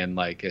years. And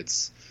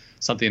it's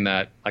something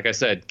that, like I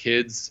said,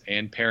 kids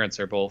and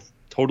parents are both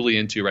totally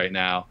into right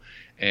now.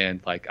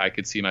 And I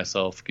could see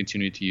myself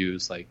continue to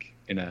use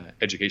in an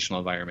educational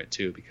environment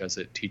too, because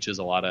it teaches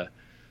a lot of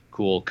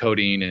cool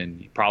coding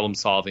and problem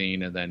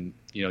solving. And then,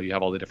 you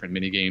have all the different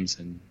mini games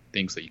and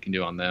things that you can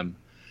do on them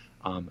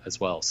as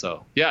well.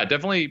 So yeah,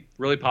 definitely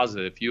really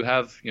positive. If you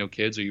have,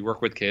 kids or you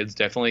work with kids,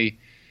 definitely,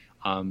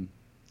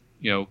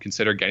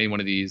 consider getting one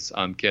of these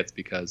kits,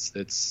 because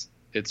it's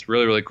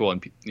really, really cool.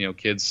 And,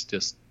 kids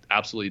just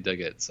absolutely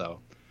dig it. So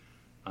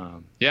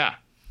yeah,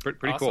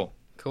 pretty awesome. Cool.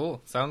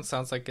 Cool.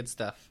 Sounds like good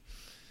stuff.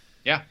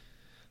 Yeah.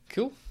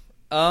 Cool.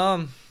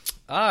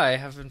 I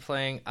have been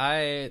playing.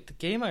 The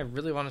game I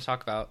really want to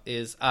talk about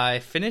is I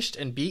finished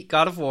and beat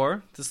God of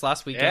War this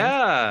last weekend.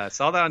 Yeah, I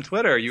saw that on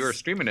Twitter. You were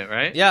streaming it,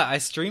 right? Yeah, I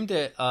streamed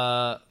it.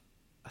 I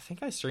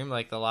think I streamed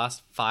the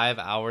last 5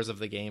 hours of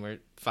the game, or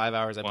 5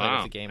 hours I played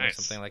of the game, nice.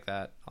 Or something like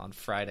that on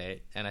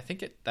Friday. And I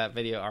think that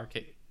video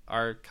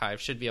archive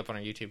should be up on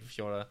our YouTube if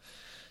you want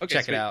to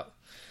check it out.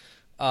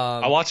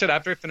 I'll watch it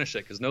after I finish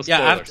it, because no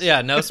spoilers.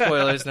 No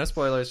spoilers, no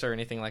spoilers or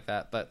anything like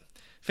that. But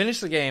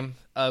finished the game.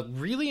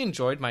 Really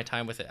enjoyed my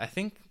time with it. I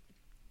think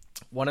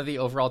one of the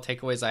overall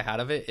takeaways I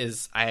had of it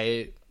is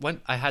I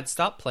had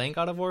stopped playing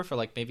God of War for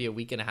maybe a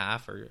week and a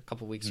half or a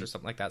couple weeks or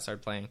something like that.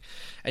 Started playing,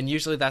 and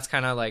usually that's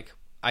kind of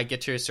I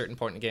get to a certain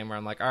point in the game where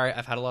I'm all right,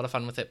 I've had a lot of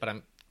fun with it, but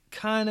I'm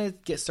kind of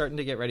starting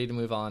to get ready to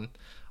move on.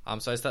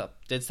 So I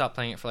did stop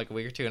playing it for a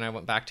week or two, and I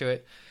went back to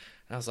it,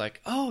 and I was like,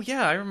 oh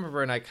yeah, I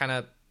remember, and I kind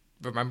of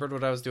remembered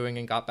what I was doing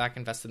and got back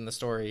invested in the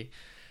story.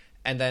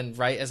 And then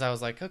right as I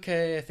was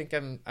okay, I think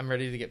I'm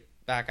ready to get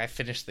back, I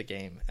finished the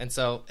game, and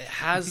so it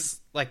has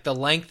like the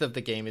length of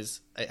the game it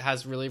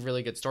has really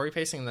really good story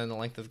pacing, and then the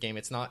length of the game,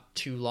 it's not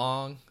too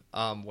long,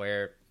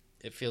 where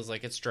it feels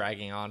like it's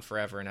dragging on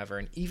forever and ever.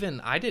 And even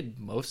I did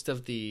most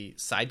of the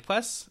side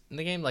quests in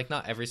the game, like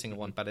not every single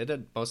one, but I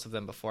did most of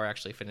them before I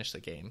actually finished the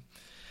game,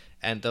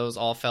 and those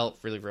all felt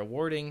really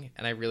rewarding,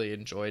 and I really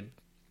enjoyed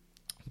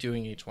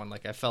doing each one.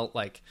 Like I felt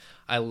like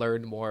I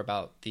learned more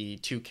about the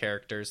two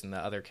characters and the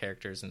other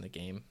characters in the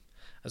game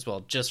as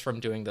well, just from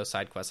doing those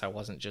side quests. I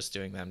wasn't just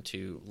doing them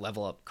to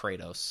level up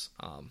Kratos,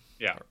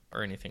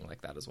 or anything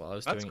like that as well. I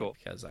was doing it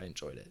because I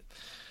enjoyed it.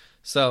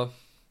 So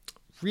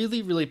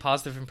really, really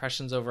positive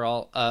impressions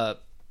overall.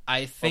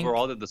 I think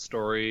overall, did the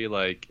story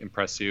like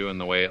impress you in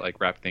the way it like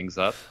wrapped things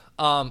up?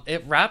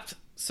 It wrapped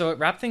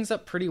things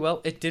up pretty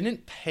well. It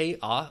didn't pay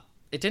off.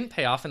 It didn't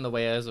pay off in the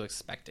way I was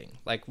expecting.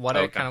 Like what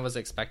I kind of was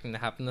expecting to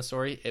happen in the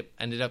story, it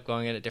ended up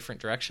going in a different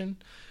direction,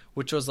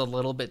 which was a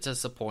little bit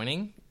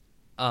disappointing.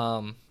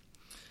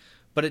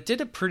 But it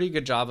did a pretty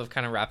good job of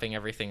kind of wrapping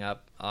everything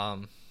up.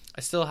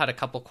 I still had a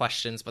couple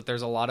questions, but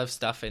there's a lot of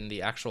stuff in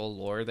the actual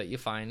lore that you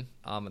find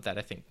that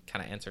I think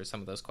kind of answers some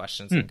of those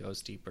questions and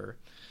goes deeper,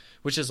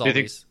 which is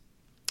always...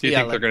 Do you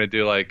think they're going to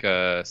do like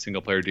a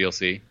single player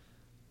DLC?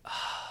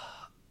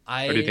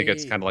 Or do you think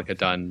it's kind of like a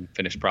done,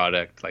 finished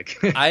product? Like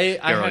I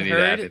had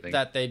heard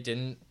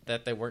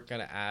that they weren't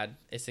going to add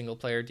a single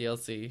player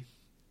DLC.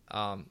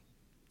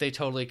 They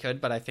totally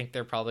could, but I think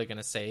they're probably going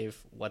to save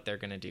what they're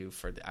going to do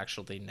for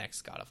the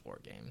next God of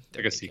War game.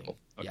 Like a sequel.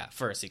 Okay. Yeah,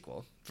 for a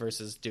sequel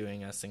versus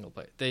doing a single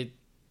player.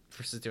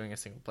 Versus doing a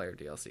single player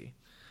DLC.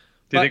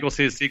 Do you think we'll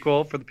see a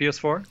sequel for the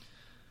PS4?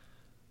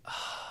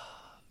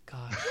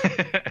 God.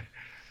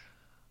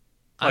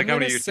 Like how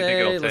many years do you think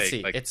it'll take? Let's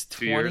see, like it's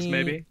 2 years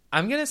maybe?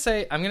 I'm gonna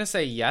say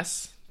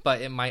yes,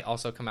 but it might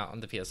also come out on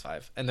the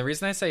PS5. And the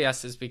reason I say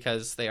yes is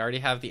because they already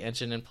have the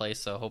engine in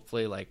place, so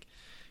hopefully like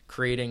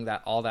creating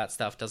all that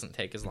stuff doesn't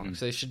take as long.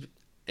 So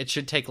it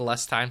should take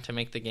less time to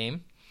make the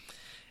game.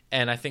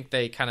 And I think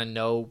they kind of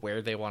know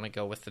where they want to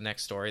go with the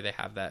next story. They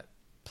have that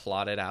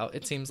plotted out,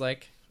 it seems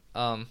like.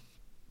 And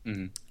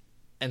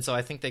so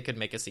I think they could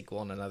make a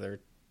sequel in another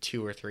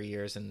 2 or 3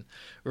 years and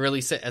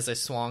release it as a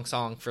swan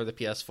song for the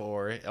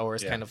PS4, or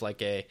as kind of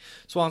like a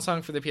swan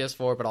song for the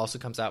PS4, but also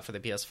comes out for the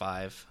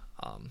PS5.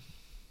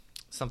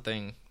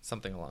 Something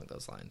along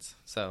those lines.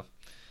 So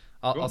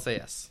I'll say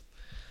yes.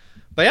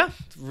 But yeah,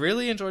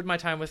 really enjoyed my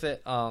time with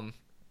it.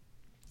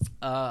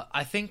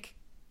 I think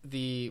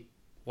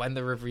when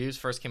the reviews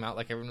first came out,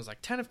 like everyone was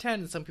like 10 of 10,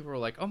 and some people were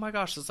like, oh my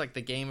gosh, it's like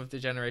the game of the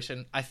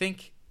generation. I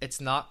think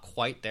it's not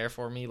quite there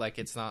for me. Like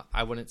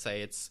I wouldn't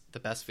say it's the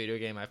best video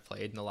game I've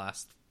played in the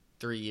last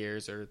 3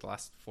 years or the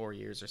last 4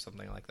 years or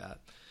something like that.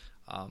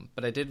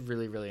 But I did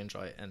really, really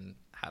enjoy it and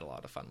had a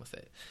lot of fun with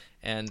it.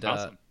 And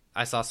awesome.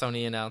 I saw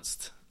Sony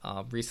announced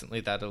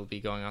recently that it'll be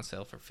going on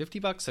sale for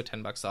 $50, so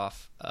 $10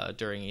 off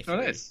during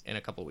E3 in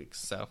a couple weeks.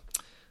 So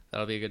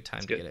that'll be a good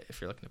time to get it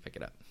if you're looking to pick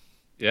it up.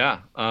 Yeah.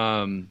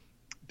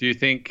 Do you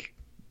think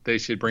they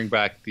should bring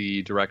back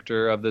the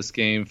director of this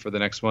game for the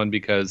next one?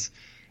 Because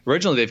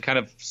originally they've kind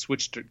of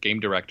switched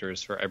game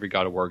directors for every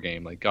God of War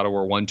game. Like God of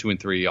War 1, 2, and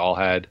 3 all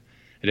had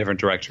a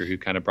different director who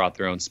kind of brought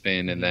their own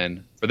spin. And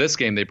then for this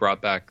game, they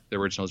brought back the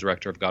original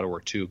director of God of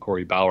War 2,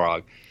 Cory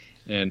Balrog.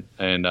 And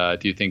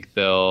do you think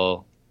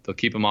they'll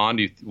keep him on?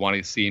 Do you want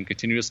to see him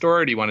continue the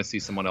story, or do you want to see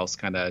someone else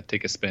kind of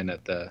take a spin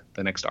at the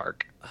next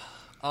arc?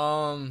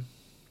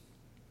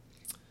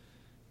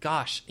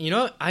 Gosh,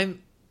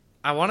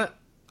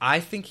 I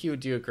think he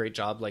would do a great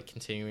job like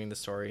continuing the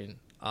story,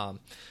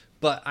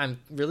 but I'm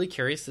really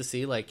curious to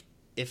see like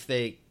if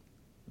one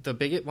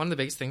of the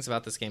biggest things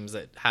about this game is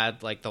it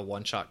had like the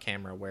one-shot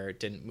camera where it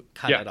didn't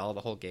cut at all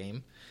the whole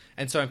game.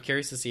 And so I'm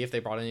curious to see if they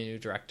brought in a new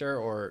director,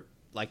 or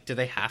like do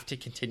they have to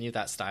continue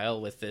that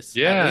style with this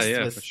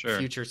with for sure.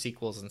 future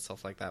sequels and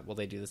stuff like that? Will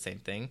they do the same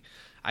thing?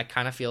 I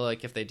kind of feel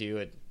like if they do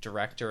a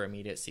direct or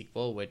immediate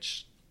sequel,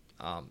 which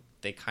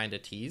they kind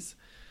of tease,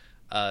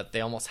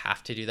 they almost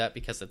have to do that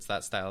because it's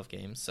that style of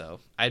game. So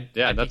I'd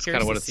that's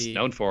kind of what it's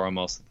known for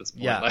almost at this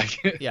point.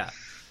 Yeah.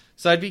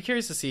 So I'd be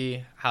curious to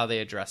see how they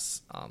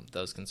address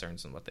those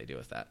concerns and what they do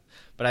with that.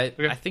 But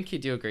I think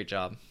he'd do a great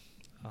job.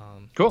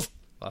 Cool.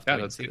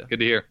 That's good to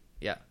hear.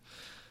 Yeah.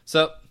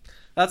 So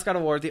that's God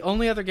of War. The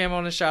only other game I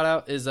want to shout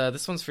out is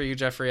this one's for you,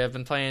 Jeffrey. I've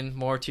been playing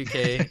more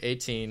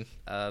 2K18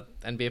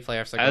 NBA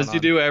playoffs. As you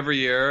do every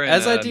year.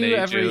 As I do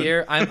every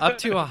year. I'm up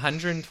to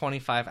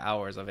 125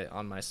 hours of it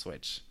on my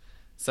Switch.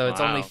 So it's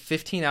only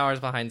 15 hours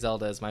behind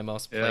Zelda as my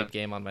most played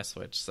game on my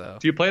Switch. So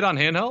do you play it on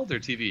handheld or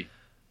TV?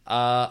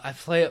 I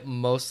play it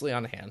mostly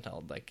on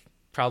handheld, like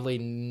probably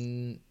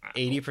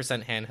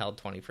 80% handheld,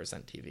 20%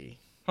 TV.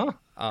 Huh?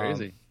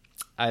 Crazy.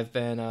 I've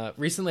been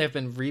recently. I've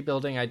been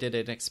rebuilding. I did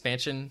an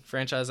expansion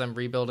franchise. I'm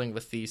rebuilding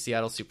with the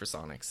Seattle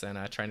SuperSonics and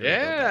trying to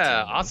rebuild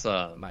that team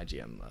awesome. My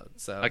GM mode.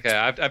 So okay,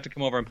 I have to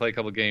come over and play a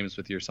couple games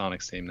with your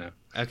Sonics team now.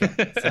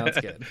 Okay, sounds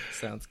good.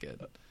 Sounds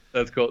good.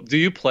 That's cool. Do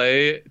you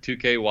play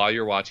 2K while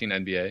you're watching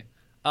NBA?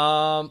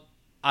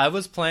 I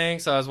was playing.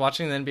 So I was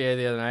watching the NBA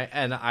the other night,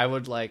 and I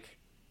would like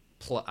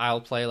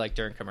I'll play like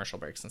during commercial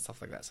breaks and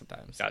stuff like that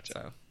sometimes. Gotcha.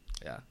 So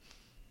yeah,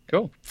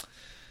 cool.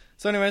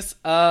 So anyways,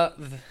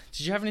 did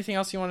you have anything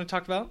else you want to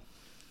talk about?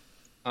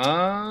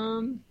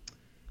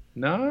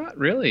 Not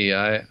really.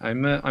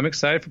 I'm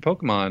excited for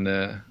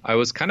Pokemon. I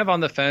was kind of on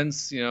the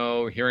fence,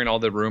 hearing all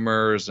the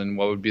rumors and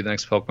what would be the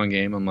next Pokemon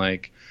game. I'm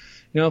like,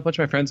 a bunch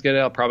of my friends get it.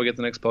 I'll probably get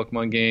the next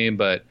Pokemon game.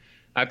 But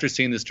after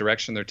seeing this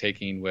direction they're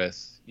taking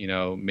with,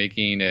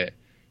 making it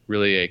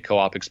really a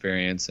co-op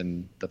experience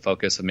and the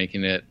focus of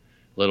making it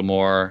a little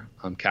more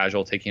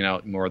casual, taking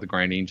out more of the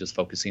grinding, just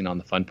focusing on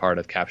the fun part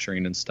of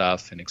capturing and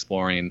stuff and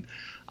exploring.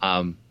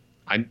 I'm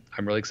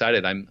really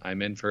excited.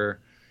 I'm in for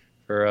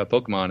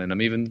Pokemon, and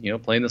I'm even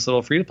playing this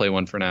little free to play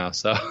one for now.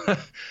 So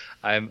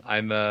I'm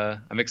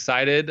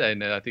excited,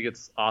 and I think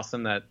it's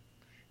awesome that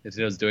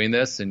Nintendo's doing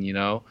this. And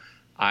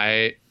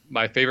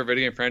my favorite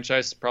video game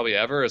franchise probably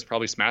ever is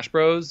probably Smash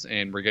Bros,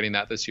 and we're getting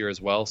that this year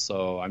as well.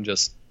 So I'm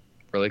just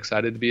really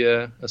excited to be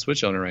a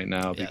Switch owner right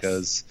now,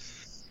 because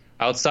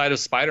outside of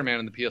Spider-Man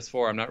and the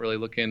PS4, I'm not really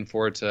looking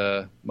forward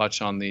to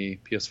much on the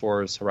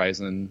PS4's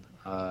horizon.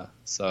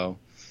 So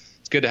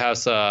it's good to have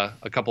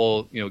a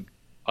couple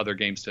other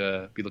games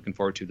to be looking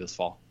forward to this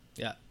fall.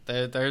 Yeah,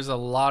 there's a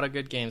lot of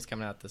good games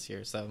coming out this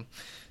year. So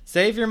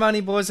save your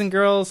money, boys and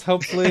girls.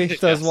 Hopefully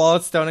those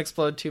wallets don't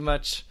explode too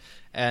much.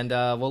 And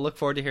we'll look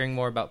forward to hearing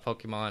more about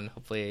Pokemon,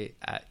 hopefully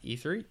at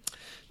E3.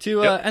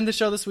 To end the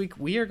show this week,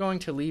 we are going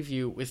to leave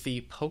you with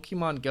the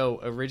Pokemon Go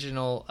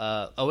original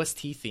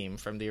OST theme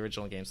from the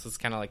original game. So it's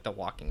kind of like the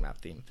walking map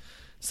theme.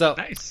 So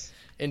nice.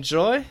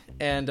 Enjoy,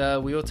 and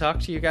we will talk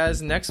to you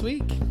guys next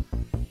week.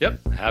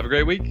 Yep. Have a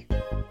great week.